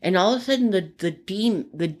bed. And all of a sudden,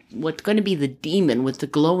 what's going to be the demon with the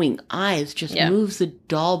glowing eyes just moves the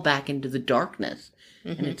doll back into the darkness.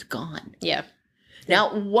 Mm-hmm. And it's gone. Yeah.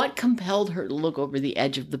 Now, what compelled her to look over the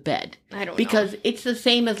edge of the bed? I don't know. Because it's the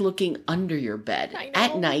same as looking under your bed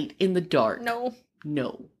at night in the dark.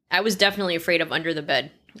 No. I was definitely afraid of under the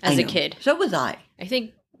bed as a kid. So was I. I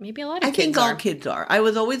think maybe a lot of kids I think all kids are. I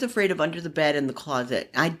was always afraid of under the bed and the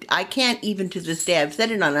closet. I can't even to this day, I've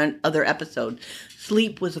said it on other episodes,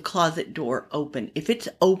 sleep with the closet door open. If it's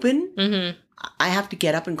open, I have to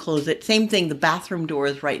get up and close it. Same thing, the bathroom door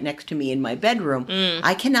is right next to me in my bedroom.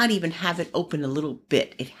 I cannot even have it open a little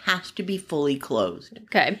bit. It has to be fully closed.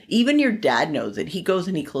 Okay. Even your dad knows it. He goes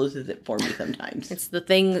and he closes it for me sometimes. It's the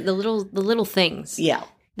thing, the little things. Yeah.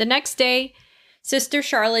 The next day, Sister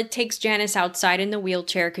Charlotte takes Janice outside in the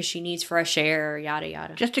wheelchair because she needs fresh air, yada,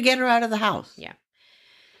 yada. Just to get her out of the house. Yeah.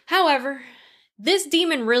 However, this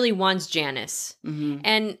demon really wants Janice. Mm-hmm.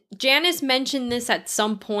 And Janice mentioned this at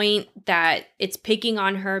some point, that it's picking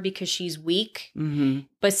on her because she's weak. Mm-hmm.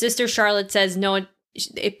 But Sister Charlotte says, no,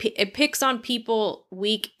 it picks on people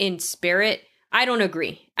weak in spirit. I don't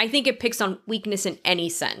agree. I think it picks on weakness in any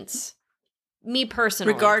sense. Me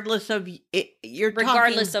personally. Regardless of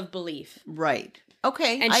of belief. Right.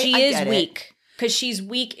 Okay. And she is weak. Because she's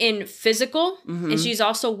weak in physical. Mm-hmm. And she's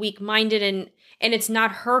also weak-minded. And it's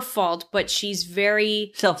not her fault, but she's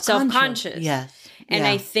very self-conscious. Yes. And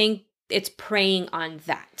I think it's preying on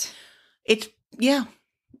that.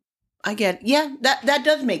 I get it. Yeah, that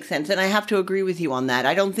does make sense. And I have to agree with you on that.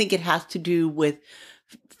 I don't think it has to do with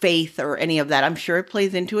faith or any of that. I'm sure it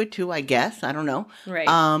plays into it too, I guess. I don't know. Right.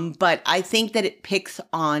 But I think that it picks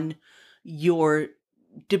on your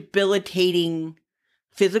debilitating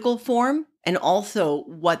physical form and also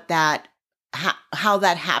what how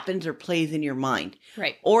that happens or plays in your mind.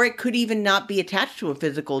 Right. Or it could even not be attached to a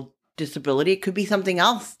physical disability. It could be something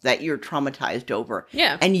else that you're traumatized over.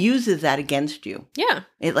 Yeah. And uses that against you. Yeah.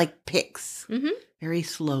 It like picks very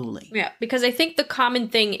slowly. Yeah. Because I think the common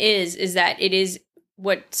thing is that it is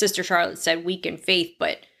what Sister Charlotte said, weak in faith,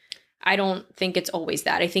 but I don't think it's always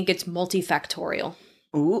that. I think it's multifactorial.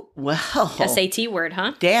 Ooh, well. SAT word,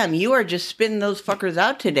 huh? Damn, you are just spitting those fuckers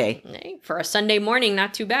out today. Hey, for a Sunday morning,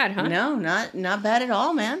 not too bad, huh? No, not bad at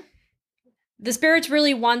all, man. The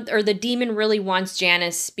the demon really wants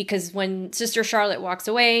Janice, because when Sister Charlotte walks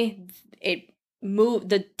away,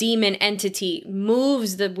 the demon entity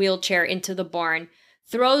moves the wheelchair into the barn,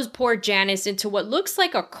 throws poor Janice into what looks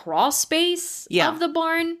like a crawl space of the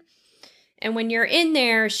barn. And when you're in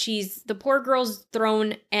there, the poor girl's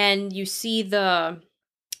thrown, and you see the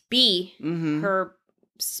bee, her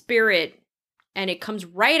spirit, and it comes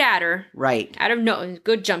right at her. Right. Out of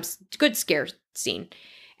good scare scene.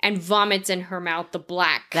 And vomits in her mouth the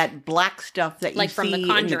black. That black stuff that you from see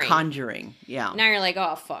in The Conjuring. Yeah. Now you're like,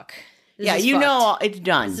 oh, fuck. Know it's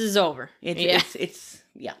done. This is over. It's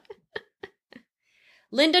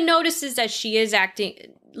Linda notices that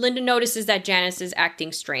Janice is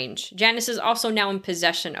acting strange. Janice is also now in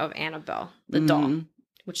possession of Annabelle, the doll,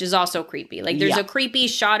 which is also creepy. Like, there's a creepy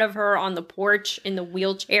shot of her on the porch in the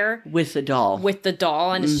wheelchair. With the doll.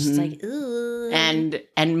 And it's just like, ooh. And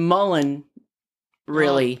Mullen,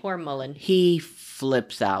 really. Oh, poor Mullen. He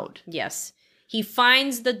flips out. Yes. He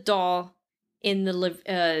finds the doll in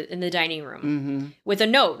the dining room with a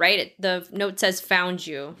note, right? The note says, "Found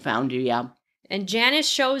you." Found you, yeah. And Janice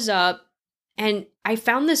shows up, and I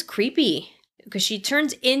found this creepy because she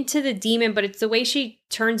turns into the demon, but it's the way she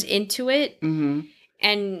turns into it.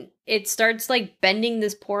 And it starts like bending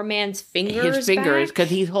this poor man's fingers. His fingers,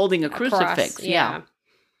 because he's holding a crucifix. Yeah,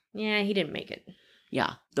 he didn't make it.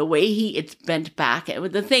 Yeah, the way it's bent back.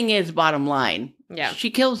 The thing is, bottom line,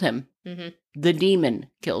 she kills him. The demon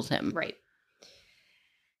kills him. Right.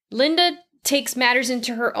 Linda takes matters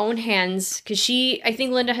into her own hands because I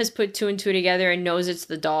think Linda has put two and two together and knows it's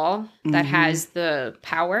the doll that has the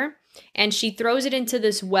power. And she throws it into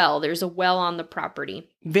this well. There's a well on the property.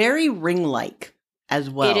 Very ring-like as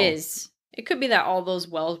well. It is. It could be that all those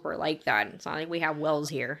wells were like that. It's not like we have wells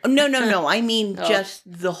here. No. I mean, just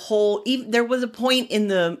the whole. There was a point in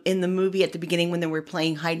the movie at the beginning when they were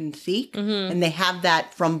playing hide and seek, and they have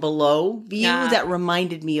that from below view that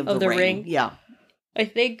reminded me of the ring. Yeah, I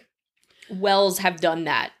think wells have done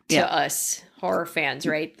that to us horror fans,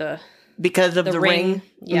 right? Because of the ring,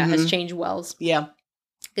 has changed wells. Yeah,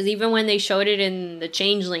 because even when they showed it in The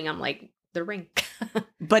Changeling, I'm like, the ring.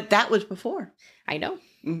 But that was before. I know.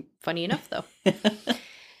 Funny enough, though.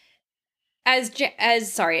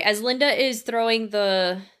 As Linda is throwing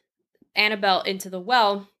the Annabelle into the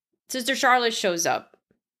well, Sister Charlotte shows up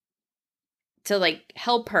to like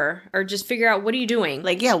help her or just figure out, what are you doing?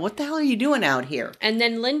 Like, yeah, what the hell are you doing out here? And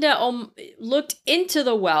then Linda looked into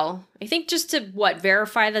the well, I think just to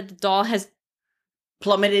verify that the doll has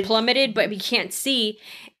plummeted, but we can't see.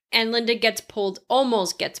 And Linda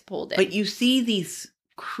almost gets pulled in. But you see these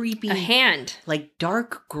creepy, a hand, like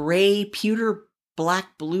dark gray, pewter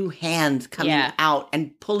black blue hands coming out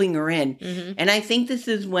and pulling her in. And I think this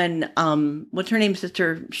is when what's her name,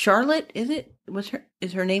 Sister Charlotte, is it?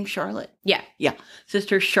 Is her name Charlotte? Yeah.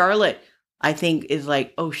 Sister Charlotte, I think, is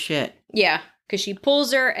like, oh shit. Yeah, because she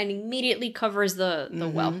pulls her and immediately covers the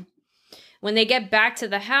well. When they get back to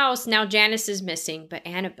the house, now Janice is missing, but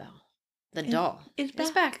Annabelle, the doll, is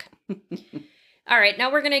back. All right,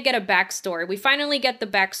 now we're going to get a backstory. We finally get the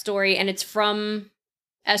backstory, and it's from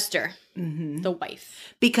Esther, the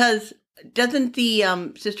wife. Because doesn't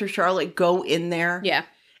the Sister Charlotte go in there? Yeah.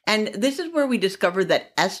 And this is where we discover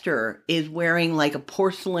that Esther is wearing like a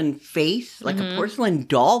porcelain face, like a porcelain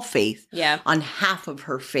doll face on half of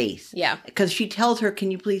her face. Yeah. Because she tells her, can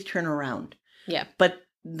you please turn around? Yeah. But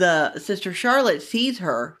the Sister Charlotte sees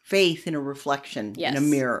her face in a reflection in a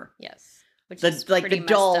mirror. Yes. Which is like the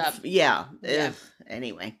doll. Up. Yeah.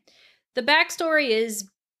 Anyway. The backstory is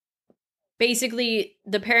basically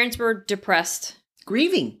the parents were depressed.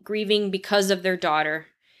 Grieving because of their daughter.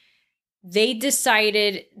 They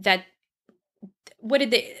decided that,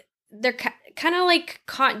 they're kind of like,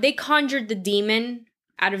 they conjured the demon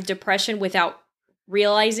out of depression without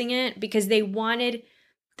realizing it because they wanted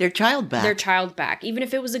their child back. Even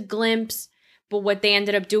if it was a glimpse. But what they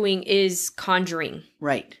ended up doing is conjuring.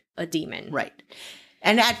 Right. A demon. Right.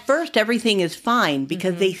 And at first everything is fine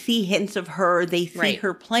because they see hints of her, they see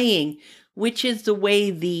her playing, which is the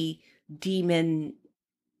way the demon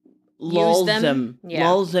lulls them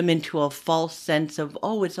into a false sense of,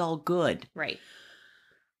 oh, it's all good. Right.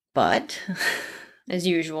 But as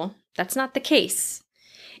usual, that's not the case.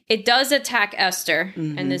 It does attack Esther,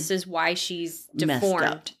 and this is why she's deformed.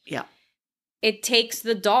 Messed up. Yeah. It takes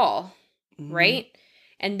the doll, right?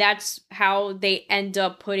 And that's how they end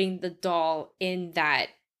up putting the doll in that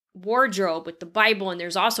wardrobe with the Bible. And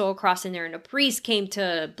there's also a cross in there. And a priest came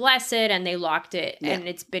to bless it and they locked it. Yeah. And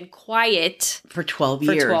it's been quiet. For 12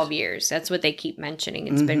 years. For 12 years. That's what they keep mentioning.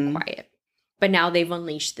 It's been quiet. But now they've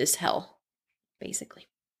unleashed this hell, basically.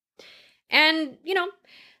 And,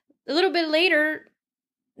 a little bit later,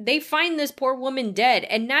 they find this poor woman dead.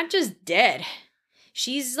 And not just dead.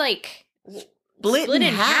 She's like... split in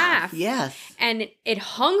half. Yes. And it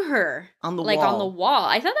hung her on the wall. On the wall.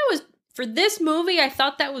 I thought that was For this movie, I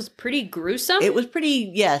thought that was pretty gruesome. It was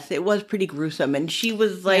pretty gruesome. And she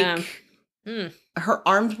was like, her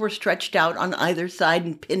arms were stretched out on either side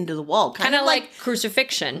and pinned to the wall. Kind of like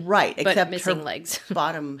crucifixion. Right, but except missing her legs.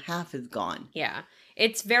 bottom half is gone. Yeah.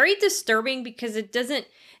 It's very disturbing because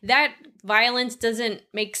that violence doesn't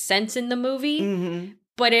make sense in the movie,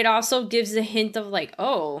 but it also gives a hint of like,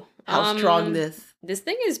 oh. How strong this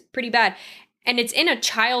thing is pretty bad. And it's in a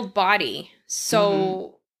child body,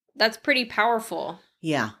 so that's pretty powerful.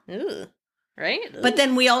 Yeah. Ugh. Right? Ugh. But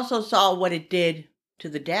then we also saw what it did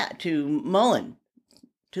to Mullen,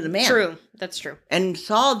 to the man. True. That's true. And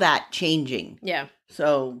saw that changing. Yeah.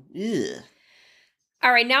 So, ugh.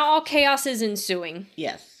 All right, now all chaos is ensuing.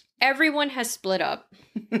 Yes. Everyone has split up.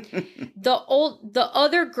 The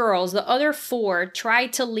other girls, the other 4, try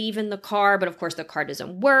to leave in the car, but of course the car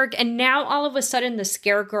doesn't work. And now all of a sudden the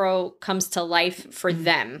scarecrow comes to life for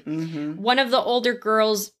them. One of the older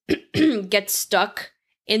girls gets stuck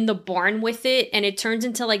in the barn with it, and it turns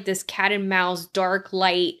into like this cat and mouse dark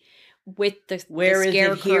light with the scarecrow. Where is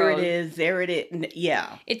it? Here it is. There it is.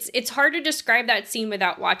 Yeah. It's hard to describe that scene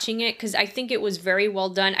without watching it because I think it was very well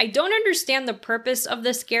done. I don't understand the purpose of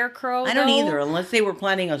the scarecrow. I don't either, unless they were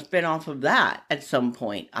planning a spin-off of that at some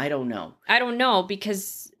point. I don't know. I don't know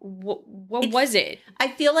because what was it? I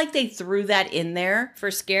feel like they threw that in there. For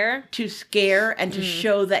scare? To scare and to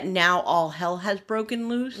show that now all hell has broken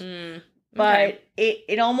loose. But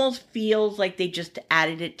it almost feels like they just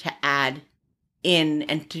added it to add in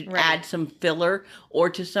and to add some filler or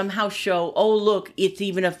to somehow show, oh, look, it's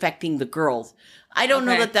even affecting the girls. I don't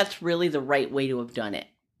know that that's really the right way to have done it.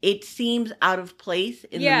 It seems out of place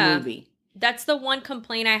in the movie. That's the one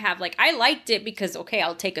complaint I have. Like, I liked it because, okay,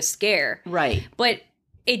 I'll take a scare. Right. But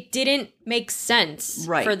it didn't make sense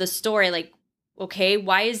for the story. Like, okay,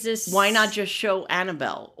 why is this? Why not just show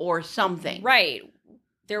Annabelle or something? Right.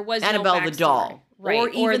 There was Annabelle no the doll. Right. Or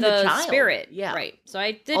even the child. Spirit. Yeah. Right. So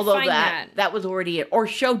I did find that was already it. Or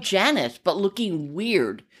show Janice, but looking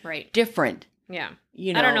weird. Right. Different. Yeah.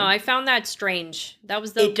 You know. I don't know. I found that strange. That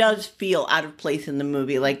was It does feel out of place in the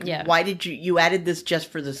movie. Like, why did you added this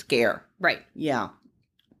just for the scare? Right. Yeah.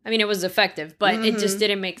 I mean, it was effective, but it just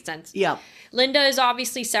didn't make sense. Yeah. Linda is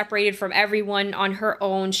obviously separated from everyone on her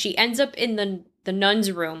own. She ends up in the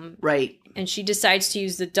nun's room. Right. And she decides to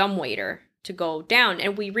use the dumbwaiter to go down.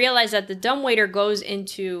 And we realize that the dumbwaiter goes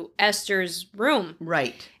into Esther's room.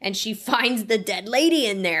 Right. And she finds the dead lady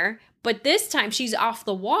in there. But this time she's off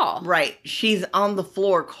the wall. Right. She's on the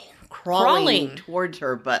floor crawling towards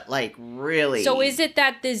her, but like really. So is it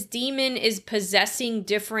that this demon is possessing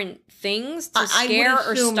different things to scare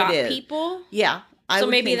or stop people? Yeah. So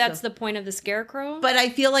maybe that's the point of the scarecrow? But I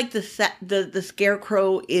feel like the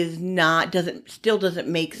scarecrow is still doesn't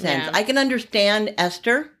make sense. Yeah. I can understand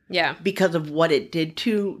Esther. Yeah. Because of what it did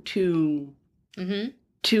to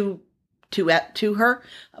her.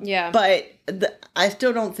 Yeah. But I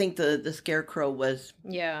still don't think the scarecrow was.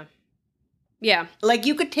 Yeah. Yeah. Like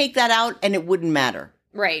you could take that out and it wouldn't matter.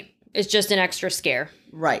 Right. It's just an extra scare.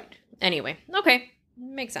 Right. Anyway. Okay.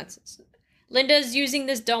 Makes sense. Linda's using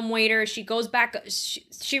this dumbwaiter. She goes back.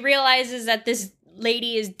 She realizes that this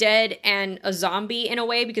lady is dead and a zombie in a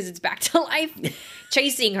way because it's back to life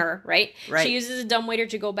chasing her, right? Right. She uses a dumbwaiter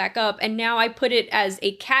to go back up. And now I put it as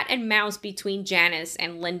a cat and mouse between Janice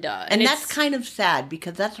and Linda. And that's kind of sad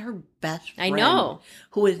because that's her best friend. I know.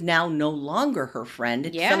 Who is now no longer her friend.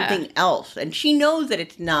 It's something else. And she knows that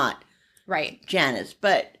it's not Janice,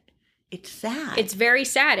 but it's sad. It's very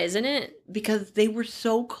sad, isn't it? Because they were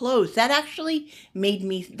so close. That actually made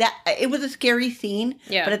me... It was a scary scene.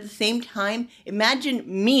 Yeah. But at the same time, imagine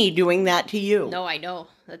me doing that to you. No, I know.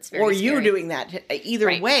 That's very Or scary. you doing that.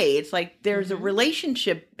 Either way, it's like there's a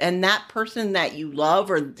relationship and that person that you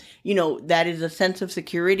love or, that is a sense of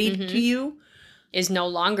security to you... Is no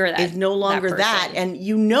longer that. Is no longer that. And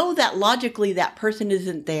you know that logically that person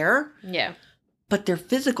isn't there. Yeah. But their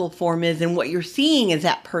physical form is, and what you're seeing is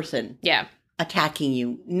that person attacking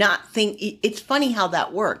you. It's funny how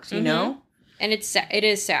that works, you know? And it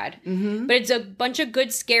is sad. But it's a bunch of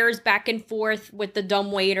good scares back and forth with the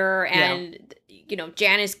dumbwaiter and,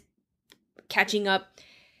 Janice catching up.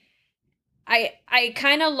 I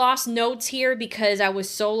kind of lost notes here because I was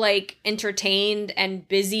so, entertained and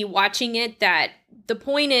busy watching it that the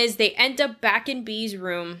point is they end up back in Bee's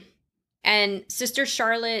room and Sister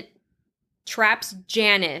Charlotte traps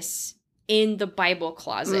Janice in the Bible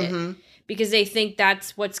closet because they think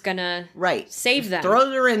that's what's gonna save them.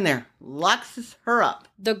 Throws her in there, locks her up.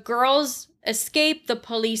 The girls escape. The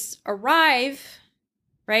police arrive.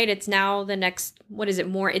 Right, it's now the next. What is it?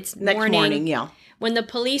 It's next morning. Yeah. When the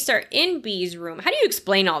police are in Bee's room, how do you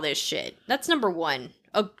explain all this shit? That's number one.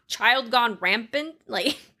 a child gone rampant?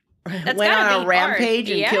 Like, that's went gotta on be a rampage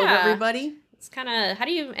hard. and killed everybody? It's kind of, how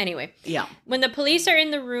do you, anyway. Yeah. When the police are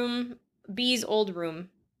in the room, B's old room,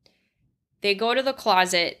 they go to the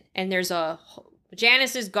closet and there's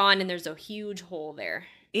Janice is gone and there's a huge hole there.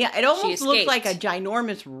 Yeah, it almost looks like a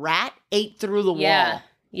ginormous rat ate through the wall.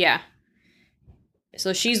 Yeah.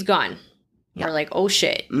 So she's gone. Yeah. We're like, oh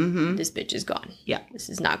shit, this bitch is gone. Yeah. This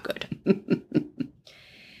is not good.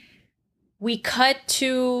 We cut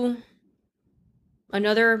to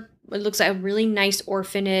another, it looks like a really nice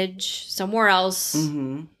orphanage somewhere else.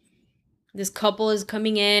 Mm-hmm. This couple is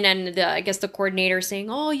coming in and I guess the coordinator is saying,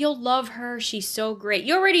 oh, you'll love her. She's so great.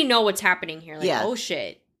 You already know what's happening here. Like, oh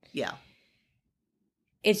shit. Yeah.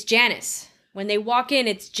 It's Janice. When they walk in,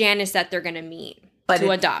 it's Janice that they're going to meet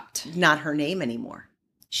to adopt. Not her name anymore.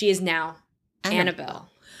 She is now Annabelle.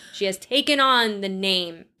 She has taken on the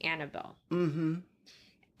name Annabelle. Mm-hmm.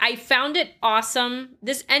 I found it awesome.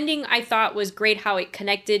 This ending I thought was great how it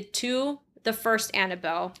connected to the first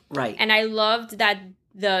Annabelle. Right. And I loved that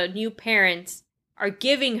the new parents are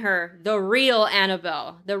giving her the real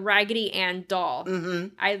Annabelle, the Raggedy Ann doll.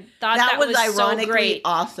 Mm-hmm. I thought that was ironically so great.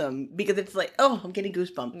 Awesome because it's like, oh, I'm getting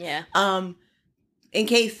goosebumps. Yeah. In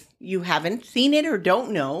case you haven't seen it or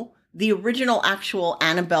don't know, the original actual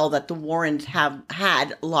Annabelle that the Warrens have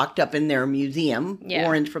had locked up in their museum,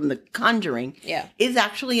 Warrens from The Conjuring, is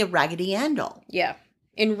actually a Raggedy Ann doll. Yeah.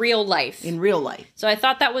 In real life. In real life. So I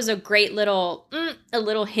thought that was a great little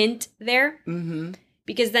hint there. Mm-hmm.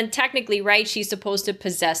 Because then technically, right, she's supposed to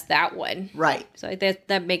possess that one. Right. So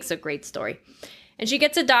that makes a great story. And she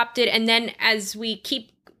gets adopted. And then as we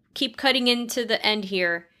keep cutting into the end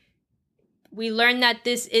here, we learn that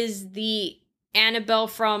this is the Annabelle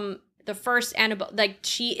from the first Annabelle. Like,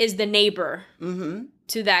 she is the neighbor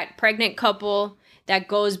to that pregnant couple that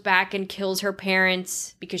goes back and kills her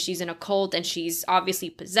parents because she's in a cult and she's obviously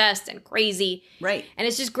possessed and crazy. Right. And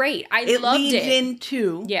it's just great. I loved it. It leads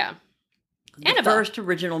into the first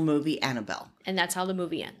original movie, Annabelle. And that's how the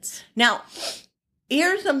movie ends. Now,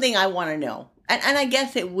 here's something I want to know. And I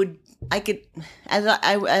guess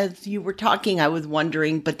as you were talking, I was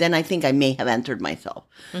wondering, but then I think I may have answered myself.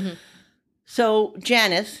 Mm-hmm. So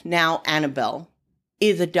Janice, now Annabelle,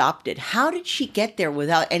 is adopted. How did she get there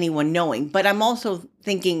without anyone knowing? But I'm also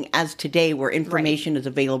thinking as today where information is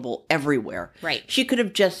available everywhere. Right. She could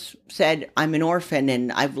have just said, I'm an orphan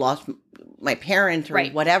and I've lost my parents or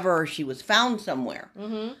whatever, or she was found somewhere.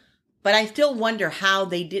 Mm-hmm. But I still wonder how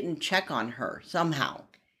they didn't check on her somehow.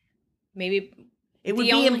 Maybe it would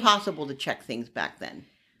be impossible to check things back then.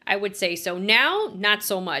 I would say so. Now, not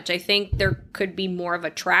so much. I think there could be more of a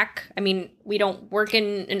track. I mean, we don't work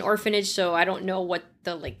in an orphanage, so I don't know what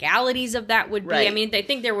the legalities of that would be. I mean, I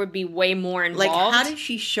think there would be way more involved. Like, how did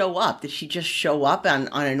she show up? Did she just show up on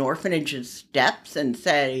an orphanage's steps and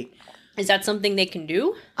say... Is that something they can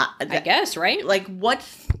do? I guess, right? Like,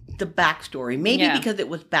 what's the backstory? Maybe because it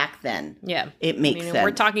was back then. Yeah. It makes sense.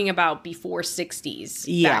 We're talking about before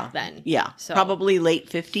 60s back then. Yeah. So. Probably late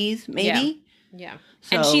 50s, maybe? Yeah.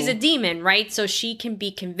 So, and she's a demon, right? So she can be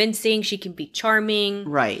convincing. She can be charming.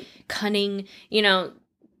 Right. Cunning.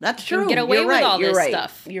 That's true. Get away with all this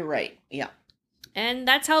stuff. You're right. Yeah. And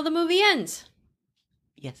that's how the movie ends.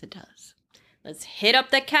 Yes, it does. Let's hit up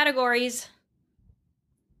the categories.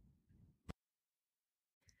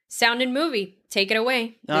 Sound and movie. Take it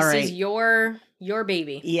away. This is your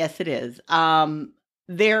baby. Yes, it is.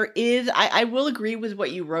 There is, I will agree with what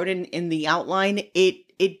you wrote in the outline.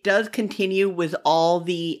 It does continue with all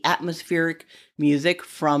the atmospheric music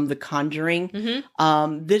from The Conjuring.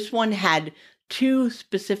 Mm-hmm. This one had two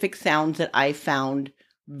specific sounds that I found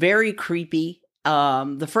very creepy.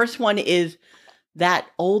 The first one is that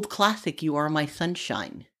old classic, You Are My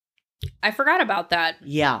Sunshine. I forgot about that.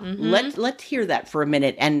 Yeah. Mm-hmm. Let's hear that for a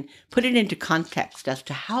minute and put it into context as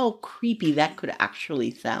to how creepy that could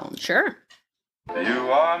actually sound. Sure.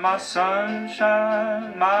 You are my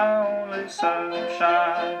sunshine, my only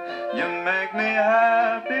sunshine. You make me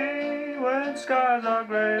happy when skies are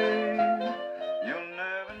gray. You'll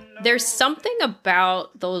never know. There's something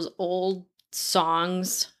about those old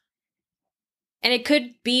songs, and it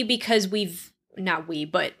could be because we've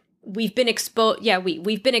been exposed. Yeah,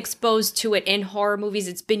 we've been exposed to it in horror movies.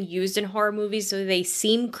 It's been used in horror movies, so they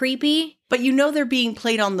seem creepy. But they're being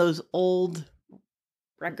played on those old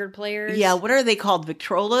record players. Yeah, what are they called?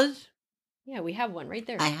 Victrolas? Yeah, we have one right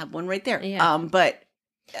there. I have one right there. Yeah. But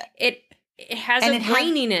it has a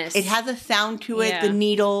graininess. It has a sound to it. Yeah. The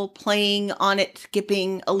needle playing on it,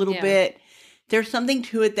 skipping a little bit. There's something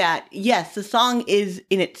to it that, yes, the song is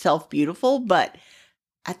in itself beautiful, but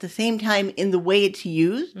at the same time, in the way it's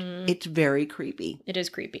used, it's very creepy. It is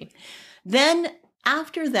creepy. Then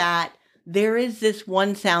After that, there is this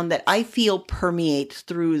one sound that I feel permeates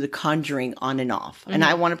through The Conjuring on and off. And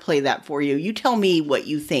I want to play that for you. You tell me what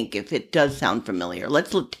you think, if it does sound familiar.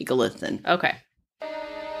 Let's take a listen. Okay.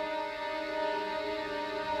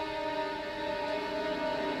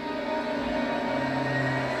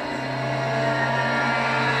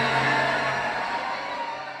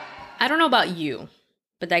 I don't know about you,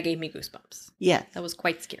 but that gave me goosebumps. Yes. That was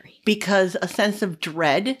quite scary. Because a sense of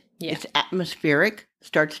dread, it's atmospheric,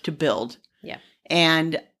 starts to build. Yeah.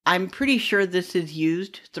 And I'm pretty sure this is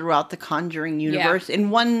used throughout the Conjuring universe in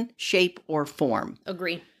one shape or form.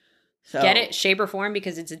 Agree. So, get it? Shape or form,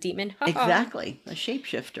 because it's a demon? Exactly. A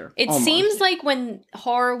shapeshifter. It seems like when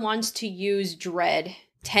horror wants to use dread,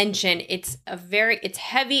 tension, it's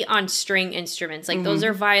heavy on string instruments. Like those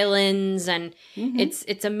are violins, and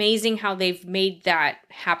it's amazing how they've made that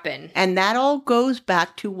happen. And that all goes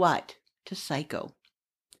back to what? To Psycho.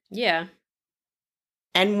 Yeah.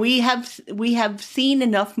 And we have seen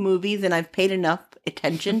enough movies, and I've paid enough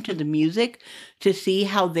attention to the music to see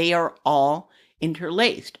how they are all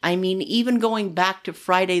interlaced. I mean, even going back to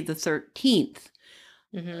Friday the 13th,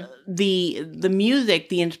 the music,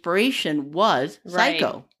 the inspiration was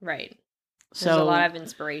Psycho. Right. There's a lot of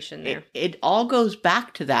inspiration there. It all goes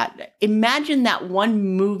back to that. Imagine that one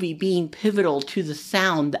movie being pivotal to the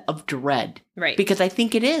sound of dread. Right. Because I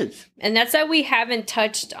think it is. And that's that we haven't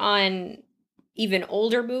touched on even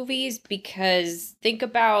older movies, because think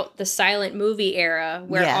about the silent movie era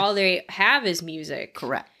where all they have is music.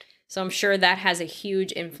 Correct. So I'm sure that has a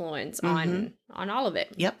huge influence on all of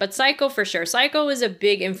it. Yep. But Psycho for sure. Psycho is a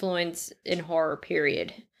big influence in horror,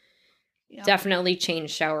 period. Yep. Definitely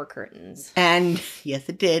changed shower curtains. And yes,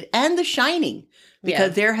 it did. And The Shining.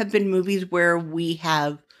 Because there have been movies where we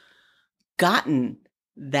have gotten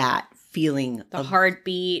that feeling. The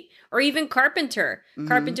heartbeat. Or even Carpenter.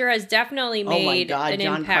 Carpenter has definitely made an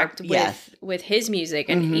impact with his music.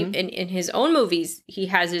 And in his own movies, he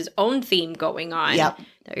has his own theme going on. Yep.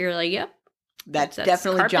 That you're like, yep. That's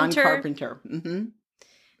definitely Carpenter. John Carpenter.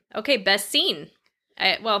 Okay, best scene.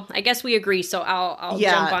 I guess we agree, so I'll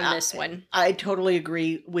jump on this one. I totally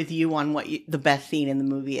agree with you on what the best scene in the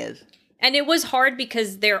movie is. And it was hard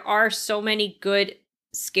because there are so many good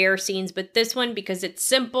scare scenes, but this one, because it's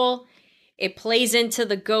simple, it plays into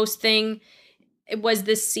the ghost thing. It was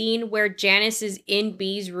this scene where Janice is in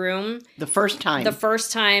Bee's room. The first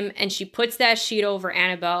time, and she puts that sheet over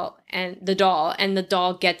Annabelle and the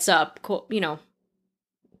doll gets up. You know,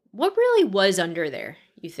 what really was under there,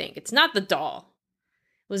 you think? It's not the doll.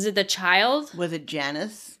 Was it the child? Was it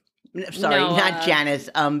Janice? Sorry, no, not Janice.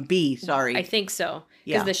 Bee, sorry. I think so.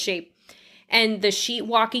 Because the shape. And the sheet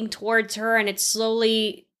walking towards her, and it's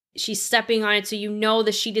slowly... She's stepping on it, so you know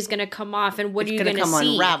the sheet is going to come off, and what are you going to see? It's going to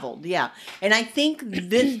come unraveled, yeah. And I think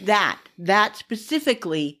that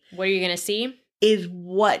specifically... What are you going to see? Is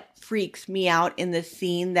what freaks me out in this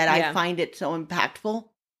scene, that I find it so impactful.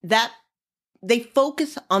 That they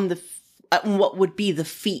focus on what would be the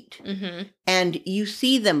feet. And you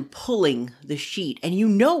see them pulling the sheet, and you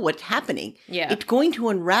know what's happening. Yeah. It's going to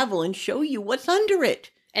unravel and show you what's under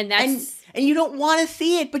it. And that's... And you don't want to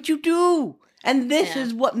see it, but you do. And this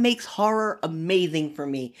is what makes horror amazing for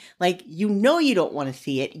me. Like, you know you don't want to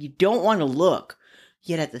see it. You don't want to look.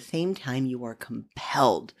 Yet at the same time, you are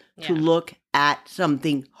compelled to look at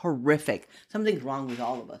something horrific. Something's wrong with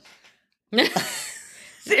all of us.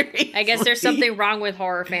 Seriously. I guess there's something wrong with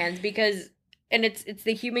horror fans because... And it's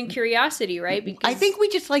the human curiosity, right? Because I think we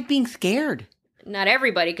just like being scared. Not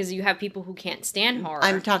everybody, because you have people who can't stand horror.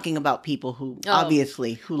 I'm talking about people who,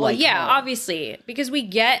 obviously, like horror. Obviously. Because we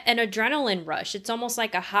get an adrenaline rush. It's almost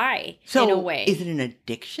like a high, in a way. Is it an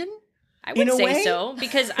addiction? I would say so,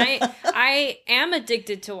 because I am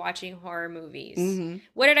addicted to watching horror movies.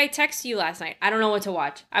 What did I text you last night? I don't know what to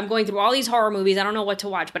watch. I'm going through all these horror movies. I don't know what to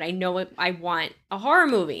watch, but I know I want a horror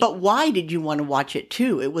movie. But why did you want to watch it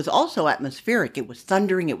too? It was also atmospheric. It was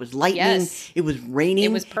thundering. It was lightning. Yes. It was raining.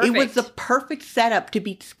 It was perfect. It was the perfect setup to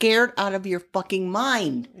be scared out of your fucking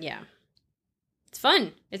mind. Yeah. It's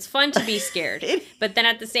fun. It's fun to be scared. But then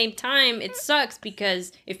at the same time, it sucks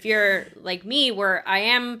because if you're like me, where I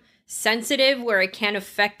am... sensitive, where it can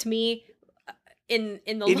affect me in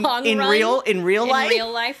the long run. In real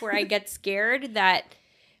life, where I get scared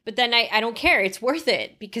but then I don't care. It's worth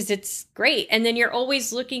it because it's great. And then you're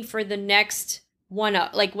always looking for the next one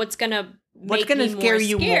up. Like what's gonna scare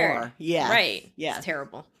you more. Yeah. Right. Yeah. It's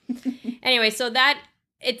terrible. Anyway, so that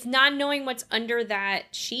it's not knowing what's under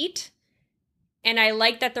that sheet. And I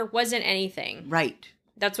like that there wasn't anything. Right.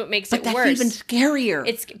 That's what makes it worse. But that's even scarier.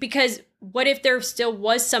 It's because what if there still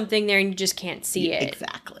was something there and you just can't see it?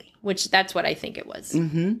 Exactly. Which that's what I think it was.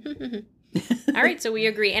 All right, so we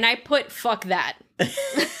agree. And I put fuck that.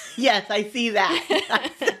 Yes, I see that. I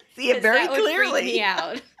see it very that clearly. Would freak me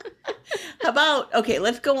out. How about, okay,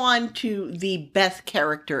 let's go on to the best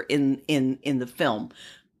character in the film.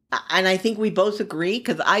 And I think we both agree,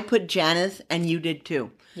 because I put Janice and you did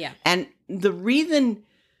too. Yeah. And the reason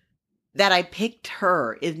that I picked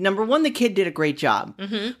her is, number one, the kid did a great job.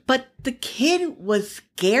 Mm-hmm. But the kid was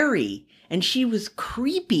scary and she was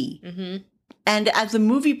creepy. Mm-hmm. And as the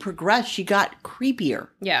movie progressed, she got creepier.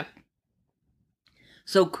 Yeah.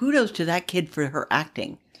 So kudos to that kid for her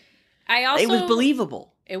acting. It was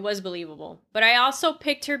believable. It was believable. But I also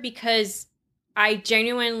picked her because I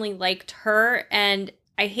genuinely liked her. And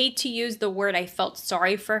I hate to use the word I felt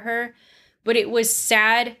sorry for her, but it was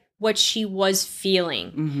sad what she was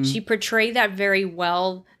feeling. Mm-hmm. She portrayed that very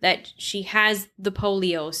well, that she has the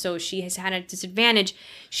polio, so she has had a disadvantage.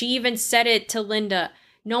 She even said it to Linda,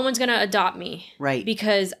 no one's going to adopt me. Right.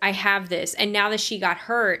 Because I have this. And now that she got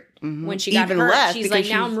hurt, mm-hmm. when she got even hurt, less, she's like,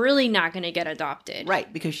 now I'm really not going to get adopted.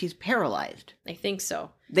 Right, because she's paralyzed. I think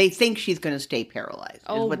so. They think she's going to stay paralyzed.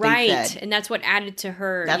 Oh, is what right. They said. And that's what added to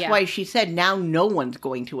her. That's why she said, now no one's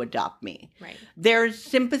going to adopt me. Right. There's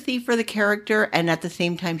sympathy for the character, and at the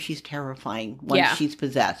same time, she's terrifying once she's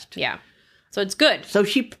possessed. Yeah. So it's good. So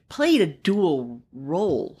she played a dual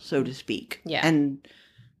role, so to speak. Yeah. And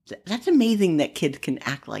that's amazing that kids can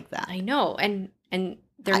act like that. I know. And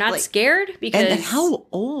they're not scared because... And how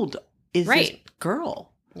old is this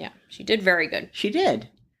girl? Yeah. She did very good. She did.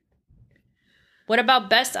 What about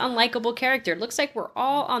best unlikable character? Looks like we're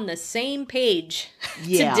all on the same page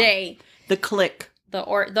today. The clique. The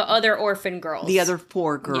other orphan girls. The other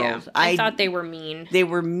 4 girls. Yeah. I thought they were mean. They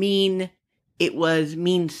were mean. It was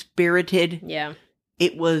mean-spirited. Yeah.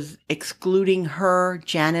 It was excluding her,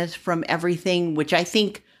 Janice, from everything, which I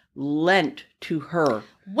think lent to her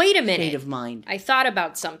Wait a minute. state of mind. I thought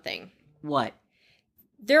about something. What?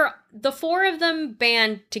 The 4 of them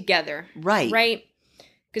band together. Right. Right?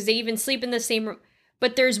 Because they even sleep in the same room.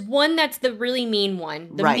 But there's one that's the really mean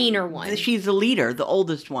one, the meaner one. She's the leader, the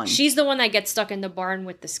oldest one. She's the one that gets stuck in the barn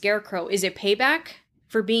with the scarecrow. Is it payback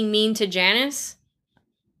for being mean to Janice?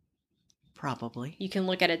 Probably. You can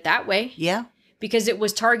look at it that way. Yeah. Because it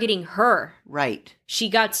was targeting her. Right. She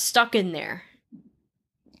got stuck in there.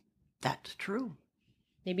 That's true.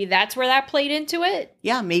 Maybe that's where that played into it?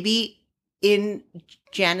 Yeah, maybe in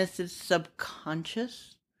Janice's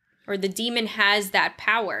subconscious. Or the demon has that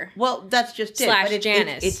power. Well, that's just it. Slash but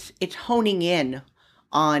Janice. It's honing in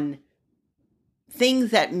on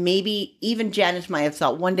things that maybe even Janice might have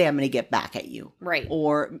thought, one day I'm going to get back at you. Right.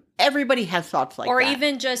 Or everybody has thoughts like that. Or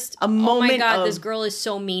even just, a moment oh my God, this girl is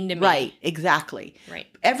so mean to me. Right, exactly. Right.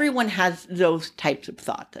 Everyone has those types of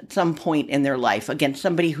thoughts at some point in their life against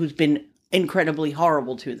somebody who's been incredibly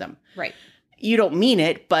horrible to them. Right. You don't mean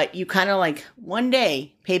it, but you kind of like, one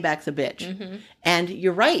day, payback's a bitch. Mm-hmm. And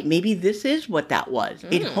you're right. Maybe this is what that was.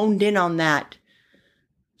 It honed in on that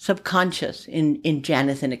subconscious in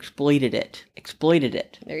Janice and exploited it.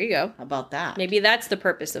 There you go. How about that? Maybe that's the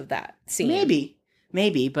purpose of that scene.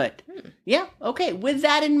 Maybe. But yeah, okay. With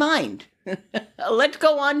that in mind, let's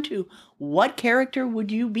go on to what character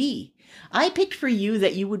would you be? I picked for you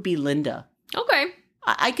that you would be Linda. Okay.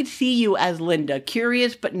 I could see you as Linda,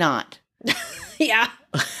 curious but not. Yeah.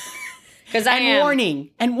 Because warning,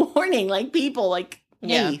 like people, like,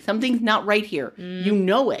 hey, something's not right here. You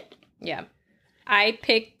know it. Yeah. I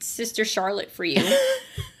picked Sister Charlotte for you.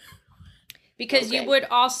 Because you would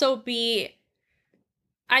also be...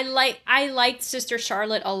 I liked Sister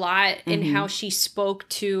Charlotte a lot in how she spoke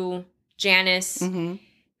to Janice.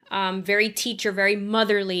 Mm-hmm. Very teacher, very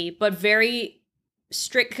motherly, but very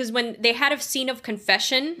strict. Because when they had a scene of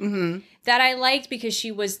confession that I liked, because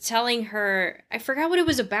she was telling her, I forgot what it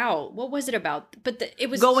was about. What was it about? But it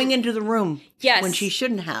was going into the room. Yes, when she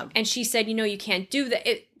shouldn't have. And she said, you can't do that.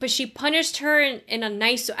 But she punished her in a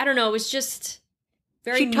nice. I don't know. It was just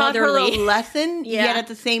very motherly. She taught her a lesson, yet at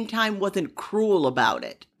the same time wasn't cruel about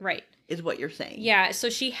it. Right. Is what you're saying. Yeah, so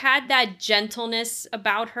she had that gentleness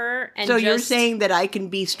about her. And so you're saying that I can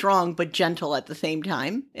be strong but gentle at the same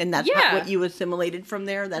time? And that's not what you assimilated from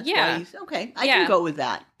there? That's why okay, I can go with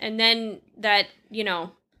that. And then that,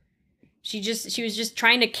 she was just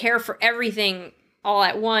trying to care for everything all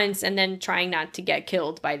at once and then trying not to get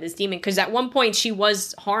killed by this demon. Because at one point she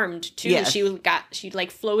was harmed too. Yes. She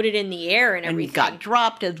like floated in the air and everything. And got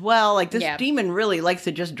dropped as well. Like this demon really likes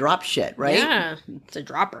to just drop shit, right? Yeah, it's a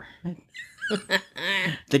dropper.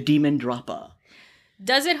 The demon dropper.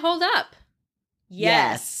 Does it hold up?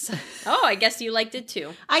 Yes. Oh, I guess you liked it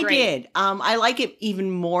too. I did. I like it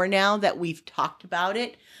even more now that we've talked about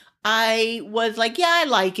it. I was like, yeah, I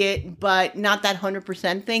like it, but not that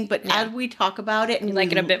 100% thing. But as we talk about it, and you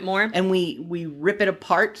like it a bit more, and we rip it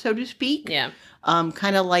apart, so to speak. Yeah.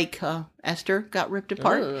 Kind of like Esther got ripped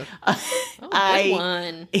apart. Good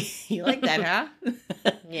one. You like that, huh?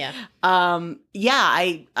 Yeah.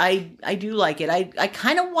 I do like it. I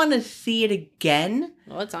kind of want to see it again.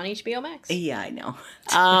 Well, it's on HBO Max. Yeah, I know.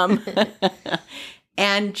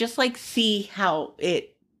 And just like see how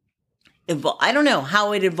it I don't know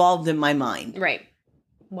how it evolved in my mind. Right.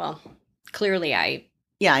 Well, clearly I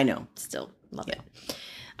know. Still love it.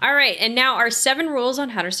 All right, and now our 7 rules on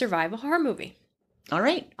how to survive a horror movie. All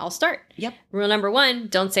right. I'll start. Yep. Rule number 1,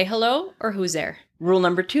 don't say hello or who's there. Rule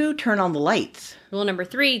number 2, turn on the lights. Rule number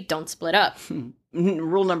 3, don't split up.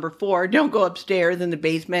 Rule number 4, don't go upstairs, in the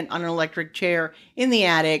basement, on an electric chair, in the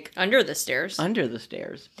attic. Under the stairs. Under the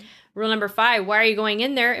stairs. Rule number 5, why are you going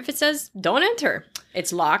in there if it says don't enter?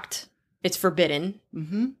 It's locked. It's forbidden.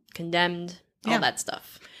 Condemned. All that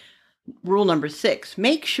stuff. Rule number 6,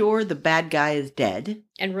 make sure the bad guy is dead.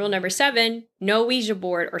 And rule number 7, no Ouija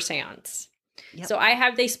board or seance. Yep. So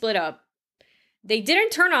they split up. They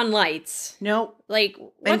didn't turn on lights. No. Like,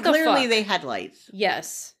 what and the clearly fuck? They had lights.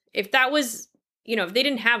 Yes. If that was, if they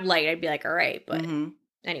didn't have light, I'd be like, all right. But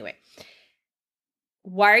anyway.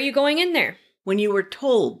 Why are you going in there? When you were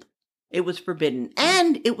told it was forbidden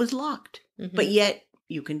and it was locked. But yet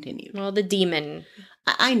you continued. Well, the demon.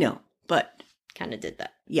 I know, but. Kind of did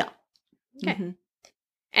that. Yeah. Okay.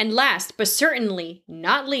 And last, but certainly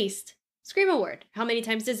not least, scream a word. How many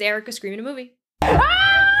times does Erica scream in a movie?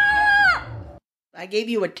 I gave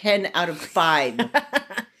you a 10 out of 5.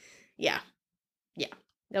 Yeah.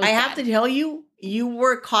 I have to tell you, you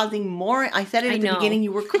were causing more. I said it at the beginning.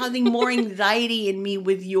 You were causing more anxiety in me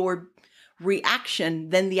with your reaction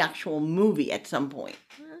than the actual movie at some point.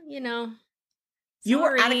 You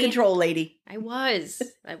were out of control, lady. I was.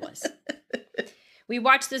 We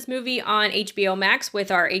watched this movie on HBO Max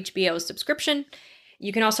with our HBO subscription.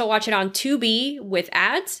 You can also watch it on Tubi with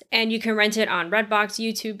ads, and you can rent it on Redbox,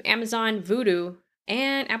 YouTube, Amazon, Vudu,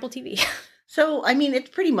 and Apple TV. So, I mean, it's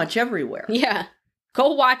pretty much everywhere. Yeah.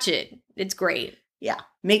 Go watch it. It's great. Yeah.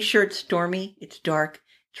 Make sure it's stormy, it's dark,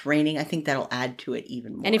 it's raining. I think that'll add to it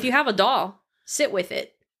even more. And if you have a doll, sit with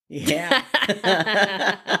it. Yeah.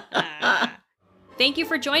 Thank you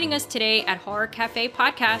for joining us today at Horror Cafe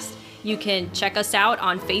Podcast. You can check us out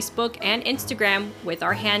on Facebook and Instagram with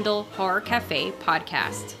our handle Horror Cafe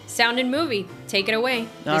Podcast. Sound and movie, take it away.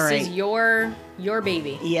 This is your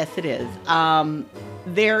baby. Yes, it is.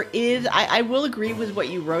 There is, I will agree with what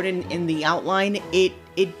you wrote in the outline.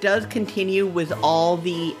 It does continue with all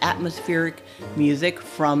the atmospheric music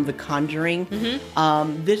from The Conjuring.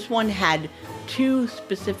 This one had 2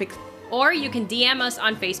 specific. Or you can DM us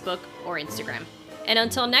on Facebook or Instagram. And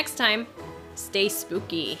until next time, stay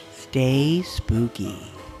spooky. Stay spooky.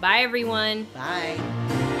 Bye, everyone. Bye.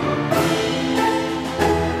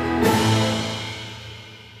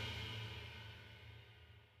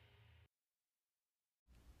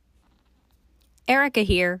 Erica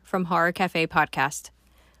here from Horror Cafe Podcast.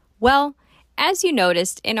 Well, as you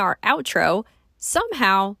noticed in our outro,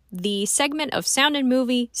 somehow the segment of sound and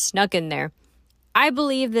movie snuck in there. I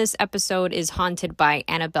believe this episode is haunted by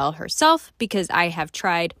Annabelle herself because I have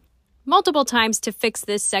tried multiple times to fix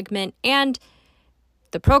this segment and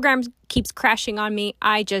the program keeps crashing on me.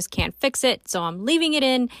 I just can't fix it, so I'm leaving it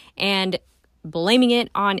in and blaming it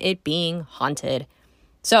on it being haunted.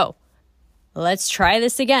 So, let's try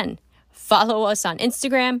this again. Follow us on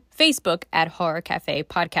Instagram, Facebook at Horror Cafe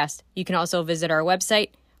Podcast. You can also visit our website,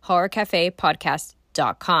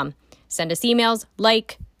 horrorcafepodcast.com. Send us emails,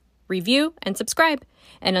 like, review, and subscribe.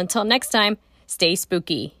 And until next time, stay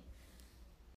spooky.